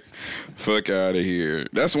of here. Fuck out of here.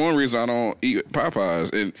 That's one reason I don't eat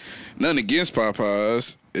Popeyes. And nothing against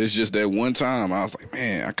Popeyes. It's just that one time I was like,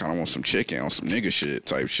 man, I kind of want some chicken on some nigga shit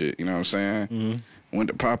type shit. You know what I'm saying? Mm-hmm. Went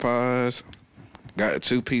to Popeyes, got a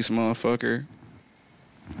 2-piece motherfucker.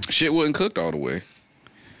 Shit wasn't cooked all the way.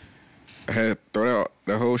 I had to throw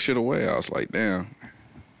that whole shit away. I was like, damn,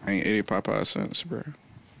 I ain't ate Popeyes since, bro.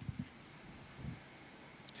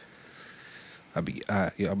 I'm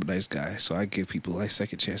a nice guy, so I give people like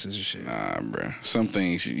second chances and shit. Nah, bro. Some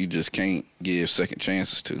things you just can't give second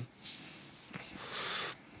chances to.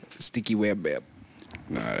 Sticky web bam.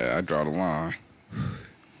 Nah, I draw the line.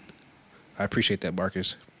 I appreciate that,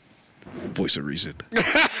 Marcus. Voice of reason.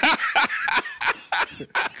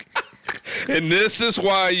 And this is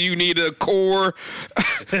why you need a core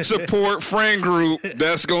support friend group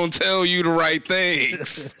that's going to tell you the right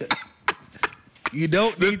things. You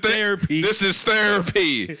don't need therapy. This is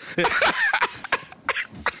therapy.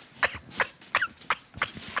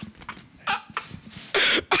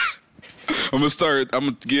 I'm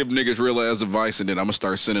gonna give niggas real ass advice, and then I'm gonna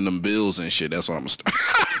start sending them bills and shit. That's what I'm gonna start.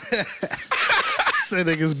 Send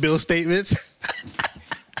niggas bill statements.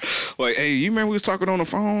 Like, hey, you remember we was talking on the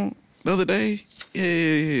phone the other day?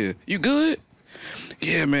 Yeah. You good?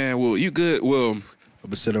 Yeah, man. Well, you good? Well, I'm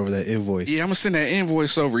gonna send over that invoice. yeah, I'm gonna send that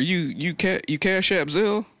invoice over. You Cash App,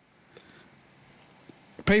 Zelle,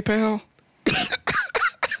 PayPal.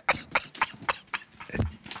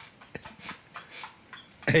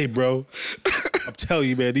 Hey, bro. I'm telling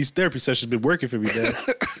you, man, these therapy sessions been working for me, man.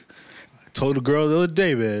 I told a girl the other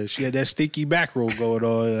day, man, she had that stinky back roll going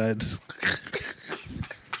on, and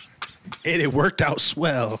it worked out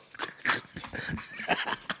swell.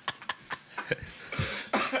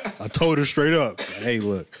 I told her straight up, hey,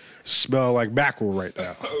 look, it smell like mackerel right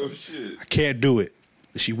now. Oh shit! I can't do it.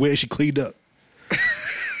 She went, she cleaned up.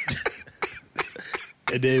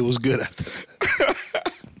 And then it was good after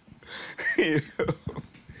that.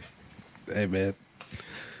 Hey, man.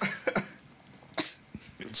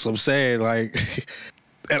 So I'm saying, like,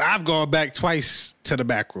 and I've gone back twice to the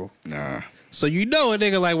mackerel. Nah. So you know a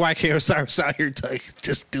nigga like YK Osiris out here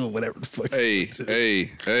just doing whatever the fuck. Hey.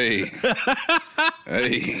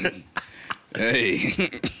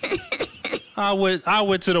 I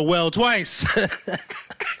went to the well twice.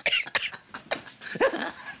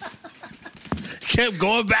 Kept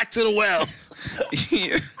going back to the well.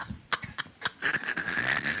 Yeah.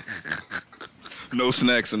 No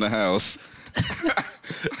snacks in the house.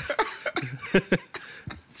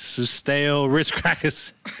 Some stale Ritz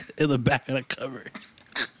crackers in the back of the cupboard.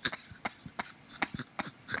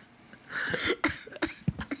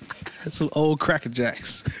 Some old Cracker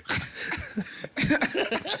Jacks.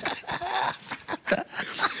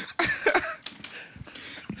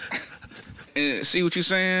 And see what you're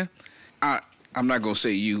saying? I'm not gonna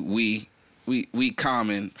say you. We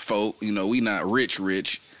common folk. You know, we not rich.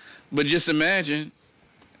 But just imagine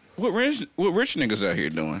what rich niggas out here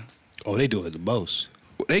doing. Oh, they do it the most.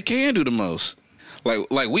 They can do the most.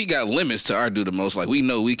 Like we got limits to our do the most. Like we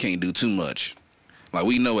know we can't do too much. Like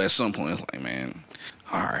we know at some point, like, man,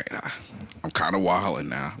 all right, I'm kind of wilding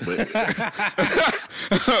now. But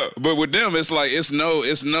but with them, it's like it's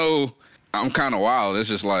no. I'm kind of wild. It's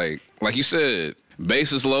just like you said,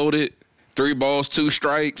 bases loaded, 3 balls, 2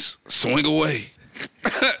 strikes, swing away,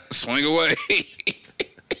 swing away.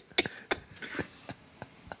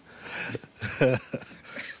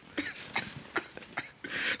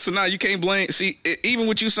 So now you can't blame. See, even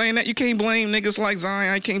with you saying that, you can't blame niggas like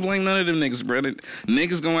Zion. I can't blame none of them niggas, bro.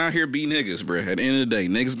 Niggas gonna out here be niggas, bro. At the end of the day,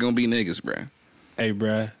 niggas gonna be niggas, bro. Hey,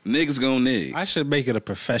 bro. Niggas gonna nig. I should make it a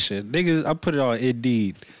profession. Niggas, I put it on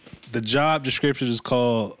Indeed. The job description is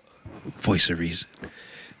called Voice of Reason.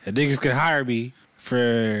 And niggas can hire me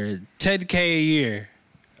for $10K a year.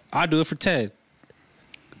 I'll do it for 10.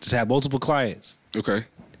 Just have multiple clients. Okay.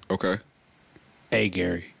 Hey,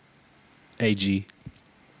 Gary. Hey, G.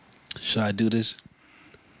 Should I do this?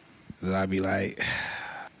 Then I'd be like,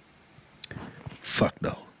 fuck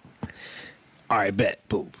no. All right, bet.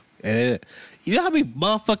 Boom. And then, you know how many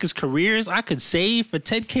motherfuckers' careers I could save for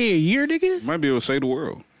 $10K a year, nigga? Might be able to save the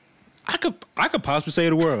world. I could possibly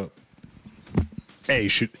save the world. Hey,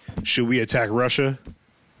 should we attack Russia?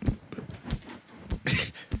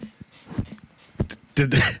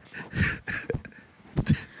 Did that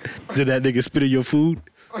nigga spit in your food?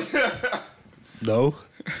 No?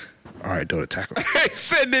 All right, don't attack him. He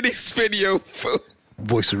said that he spit in your food.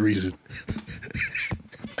 Voice of reason.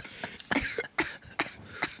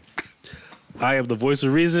 I am the voice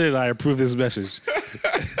of reason, and I approve this message.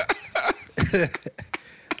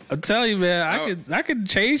 I'm telling you, man, I could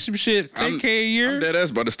change some shit. 10K a year. I'm dead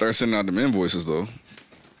ass about to start sending out them invoices though.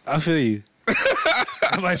 I feel you.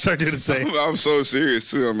 I might start doing the same. I'm so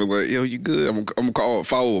serious too. I'm like, yo, you good? I'm gonna call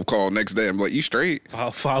follow up call next day. I'm like, you straight?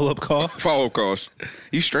 Follow up call. Follow up calls.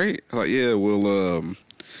 You straight? I'm like, yeah. Well,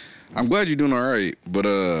 I'm glad you're doing all right, but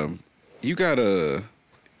you got a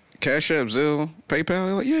Cash App, Zelle, PayPal?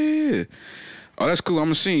 They're like, yeah. Oh, that's cool. I'm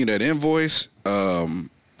gonna send you that invoice.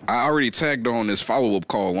 I already tagged on this follow up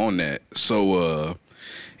call on that, so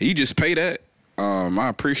you just pay that. I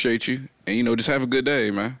appreciate you, and just have a good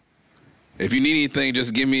day, man. If you need anything,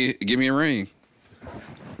 just give me a ring.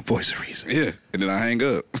 Voice of reason. Yeah, and then I hang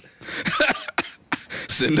up.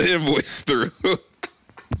 Send the invoice through.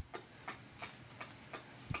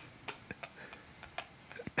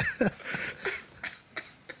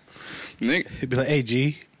 Nick, He'd be like, "Hey,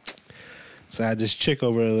 G, so I had this chick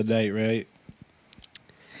over the other night, right?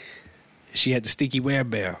 She had the stinky wham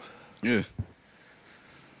bam, yeah,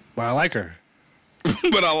 but I like her.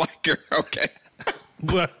 but I like her. Okay,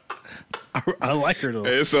 But I like her though.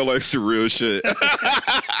 hey, it sounds like some real shit.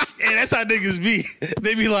 And that's how niggas be.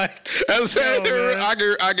 They be like, That's Yo, man.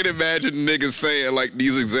 I can imagine niggas saying like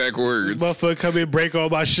these exact words. motherfucker come in, break all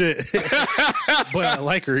my shit. But I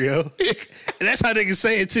like her, yo. And that's how niggas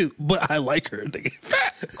say it too. But I like her, nigga.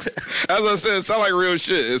 As I said, it sound like real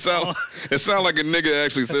shit. It sound like a nigga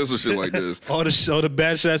actually says some shit like this. All the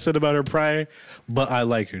bad shit I said about her prior, but I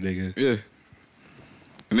like her, nigga. Yeah.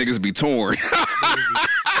 Niggas be torn.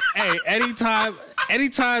 Hey, anytime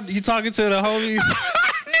you talking to the homies,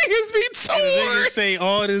 Niggas be torn. niggas say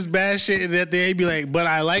all this bad shit and that they be like, but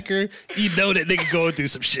I like her, you know that nigga going through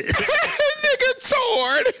some shit. Nigga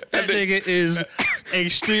torn. That nigga is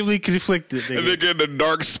extremely conflicted, A nigga. nigga in the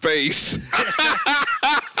dark space.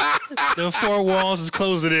 The four walls is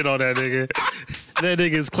closing in on that nigga. That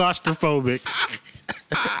nigga is claustrophobic.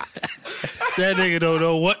 That nigga don't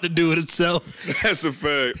know what to do with himself. That's a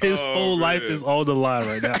fact. His whole life is on the line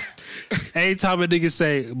right now. Anytime a nigga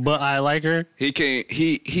say, but I like her, He can't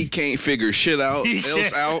figure shit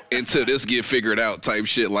else out until this get figured out type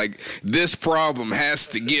shit. Like this problem has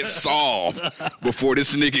to get solved before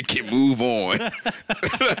this nigga can move on.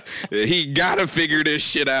 He gotta figure this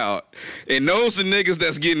shit out. And those are niggas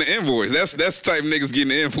that's getting the invoice. That's the type of niggas getting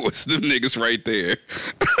the invoice. Them niggas right there.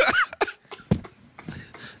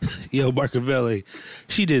 yo, Marcavelli,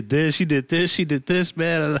 she did this,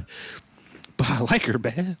 man. But I like her,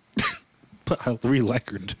 man. But I really like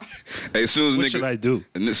her. Hey, as soon as What nigga, should I do?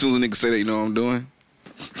 And as soon as nigga say that, you know what I'm doing?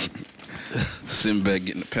 Sitting back,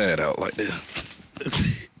 getting the pad out like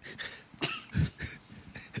this.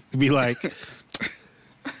 Be like,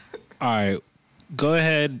 all right, go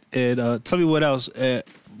ahead and tell me what else.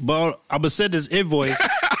 But I'm gonna send this invoice.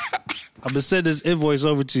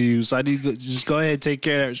 Over to you. So I need to just go ahead and take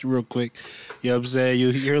care of that real quick. You know what I'm saying? You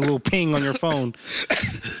hear a little ping on your phone.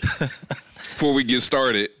 Before we get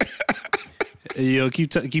started. You know,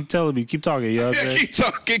 keep telling me, keep talking. You know what I'm saying? Keep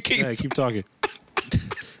talking. Yeah, keep talking.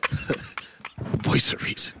 Voice of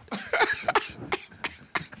reason.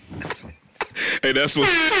 Hey, that's what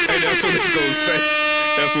it's gonna say.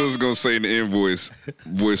 That's what it's gonna say in the invoice.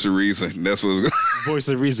 Voice of reason. That's what it's gonna Voice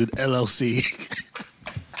of reason, LLC.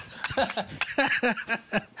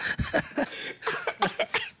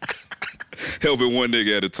 helping one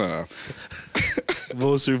nigga at a time.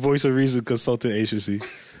 Voice of reason consulting agency.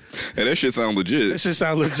 Hey, that shit sound legit. That shit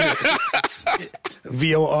sound legit.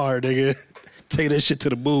 VOR, nigga. Take that shit to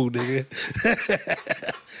the moon, nigga.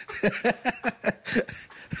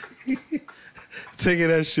 Taking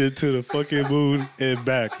that shit to the fucking moon and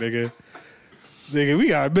back, nigga. Nigga, we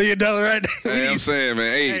got $1 million right now. Hey, I'm saying,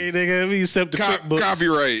 man. Hey, Hey, nigga, we accept the QuickBooks.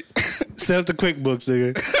 copyright. Accept the QuickBooks,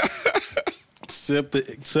 nigga. accept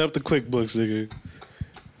the QuickBooks, nigga.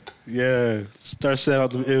 Yeah. Start sending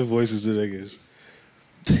out them invoices to niggas.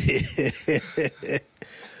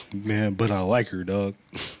 Man, but I like her, dog.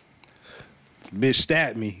 Bitch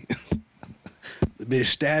stabbed me. The bitch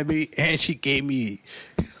stabbed me and she gave me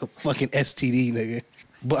a fucking STD, nigga.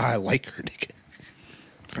 But I like her, nigga.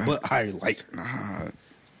 But I like her. Nah.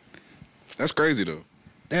 That's crazy though.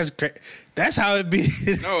 That's crazy. That's how it be.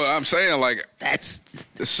 No, I'm saying like That's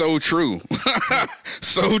it's so true.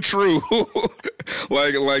 So true.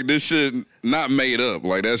 like this shit not made up.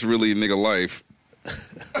 Like that's really nigga life.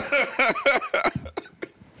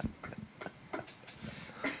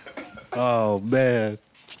 oh man.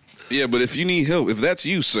 Yeah, but if you need help, if that's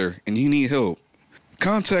you, sir, and you need help,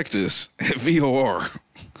 contact us at VOR.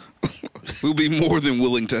 We'll be more than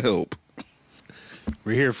willing to help.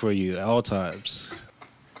 We're here for you at all times.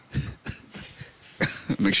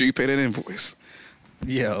 Make sure you pay that invoice.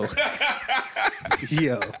 Yo.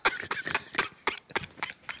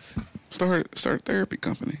 Start a therapy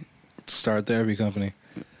company. Start a therapy company.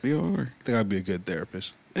 We are. I think I'd be a good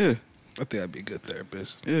therapist. Yeah. I think I'd be a good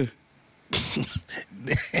therapist. Yeah.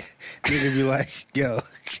 Nigga be like, yo,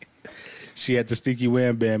 she had the stinky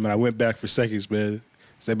wham bam, and I went back for seconds, man.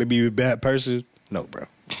 Is that maybe you a bad person? No, bro.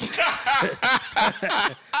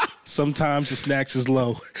 Sometimes the snacks is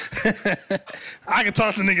low. I can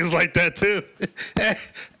talk to niggas like that too.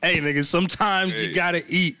 Hey, nigga, sometimes you gotta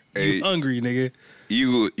eat. You hungry, nigga.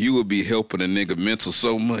 You would be helping a nigga mental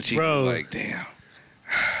so much. He Bro. be like, damn.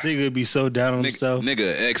 Nigga would be so down on himself.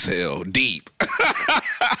 Nigga, exhale deep.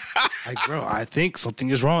 Like, bro, I think something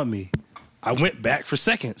is wrong with me. I went back for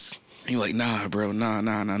seconds. You like, nah, bro, nah,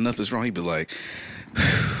 nothing's wrong. He be like,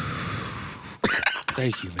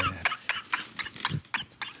 thank you, man.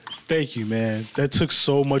 Thank you, man. That took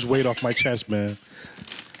so much weight off my chest, man.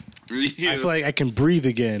 yeah. I feel like I can breathe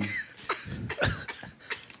again.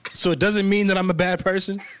 So it doesn't mean that I'm a bad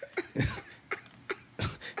person.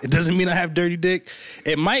 It doesn't mean I have dirty dick.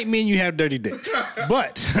 It might mean you have dirty dick.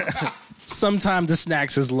 But sometimes the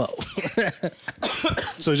snacks is low.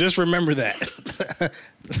 So just remember that.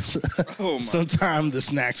 Sometimes the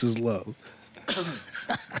snacks is low.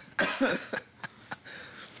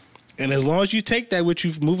 And as long as you take that with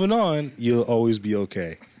you moving on, you'll always be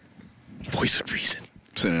okay. Voice of reason.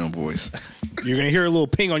 Send it on voice. You're going to hear a little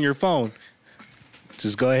ping on your phone.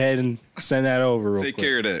 Just go ahead and send that over real quick. Take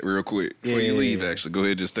care of that real quick. Before you leave, actually. Go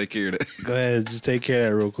ahead and just take care of that. Go ahead, just take care of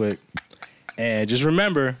that real quick. And just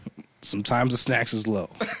remember, sometimes the snacks is low.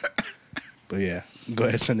 But yeah, go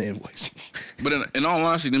ahead and send the invoice. But in all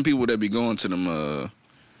honesty, them people that be going to them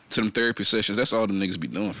therapy sessions, that's all them niggas be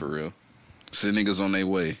doing for real. Send niggas on their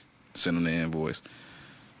way. Send them the invoice.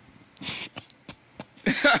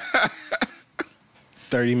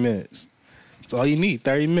 30 minutes. That's all you need,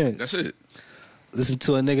 30 minutes. That's it. Listen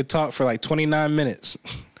to a nigga talk for like 29 minutes.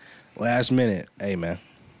 Last minute. Hey, man.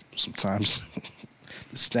 Sometimes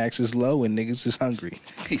the snacks is low and niggas is hungry.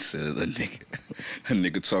 He said a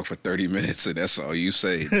nigga talk for 30 minutes and that's all you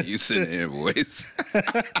say. You send the invoice.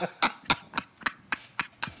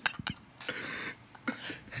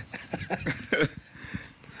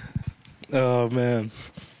 Oh, man.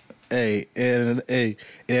 Hey, and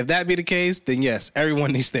if that be the case, then yes,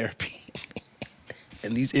 everyone needs therapy.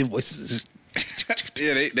 And these invoices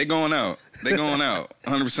yeah, they going out. They going out.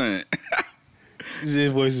 100%. These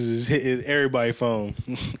invoices is hitting everybody's phone.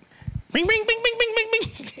 Bing, bing, bing, bing, bing, bing,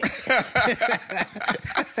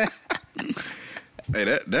 bing.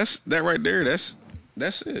 Hey, that's right there. That's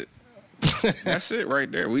it. That's it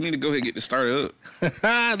right there. We need to go ahead and get this started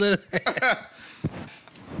up.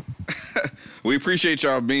 We appreciate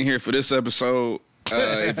y'all being here for this episode.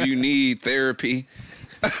 If you need therapy,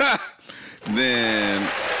 then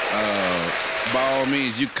by all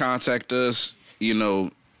means, you contact us. You know,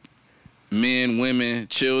 men, women,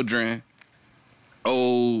 children,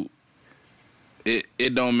 old.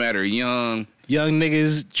 It don't matter. Young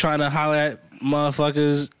niggas trying to holler at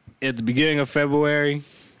motherfuckers at the beginning of February.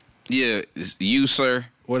 Yeah, you, sir.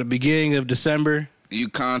 Or the beginning of December. You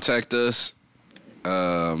contact us.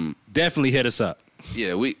 Definitely hit us up.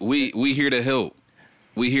 Yeah, we here to help.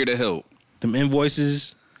 We here to help. Them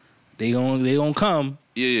invoices, they gonna come.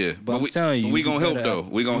 Yeah. But I'm telling you, we gonna help though.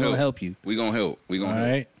 We gonna help you. We gonna help. We gonna help.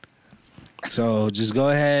 All right. So just go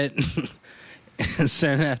ahead and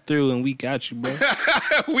send that through, and we got you, bro.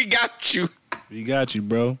 We got you. We got you,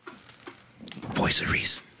 bro. Voice of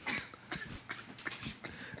reason.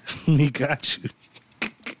 We got you.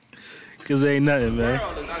 Cause ain't nothing, man. The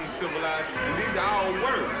world is uncivilized, and these are all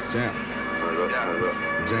words. Damn.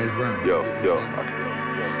 James Brown. Yo.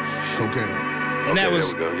 Cocaine. And that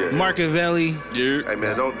was there we go, yeah. Marcavelli. Yeah. Hey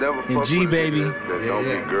man, don't never fuck G, with a baby. nigga that don't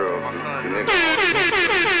Yeah. get girls.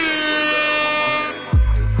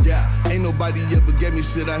 Yeah, ain't nobody ever gave me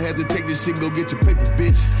shit. I had to take this shit, go get your paper,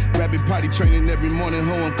 bitch. Rabbit potty training every morning,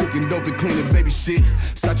 ho, I'm cooking dope and cleaning baby shit.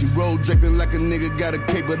 Sachi roll draping like a nigga got a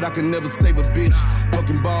cape, but I can never save a bitch.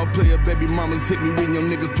 Fucking ball player, baby mamas hit me when your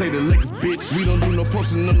niggas play the Lakers, bitch. We don't do no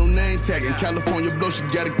posting, no name tagging. California blow, she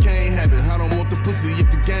got a cane habit. I don't want the pussy if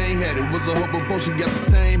the gang had it. Was a hoe before she got the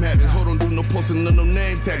same habit. Hold on, do no posting, no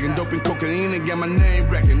name tagging. Dope and cocaine and got my name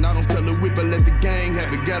racking. I don't sell a whip, I let the gang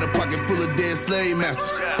have it. Got a pocket full of dead slave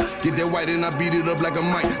masters. Get that white and I beat it up like a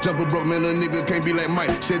mic. Jump a broke man, a nigga can't be like Mike.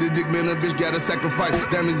 Shed a dick man, a bitch gotta sacrifice.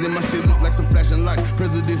 Diamonds in my shit look like some flashing light.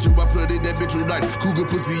 Presidential, I flooded that bitch with light. Cougar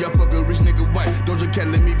pussy, I fuck a rich nigga white. Don't Doja Cat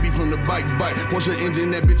let me be from the bike. Porsche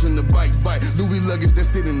engine, that bitch in the bike. Louis luggage that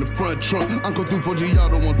sit in the front trunk. Uncle through for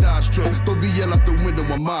Giotto on Dodge truck. Throw VL out the window,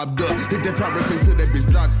 I'm mobbed up. Hit that pirate till that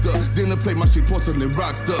bitch locked up. Dinner plate, my shit porcelain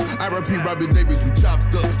rocked up. RIP Robbie Davis, we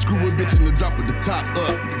chopped up. Screw a bitch in the drop with the top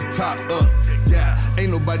up. Yeah,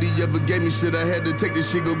 ain't nobody ever gave me shit. I had to take this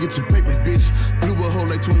shit, go get your paper, bitch. Flew a whole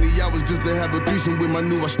like 20 hours just to have a threesome with my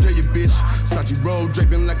new Australia bitch. Sachi roll,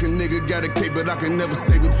 draping like a nigga, got a cape, but I can never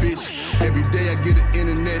save a bitch. Every day I get an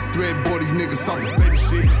internet thread, boy, these niggas soft as baby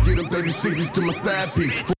shit. Get them 36s to my side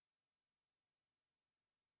piece.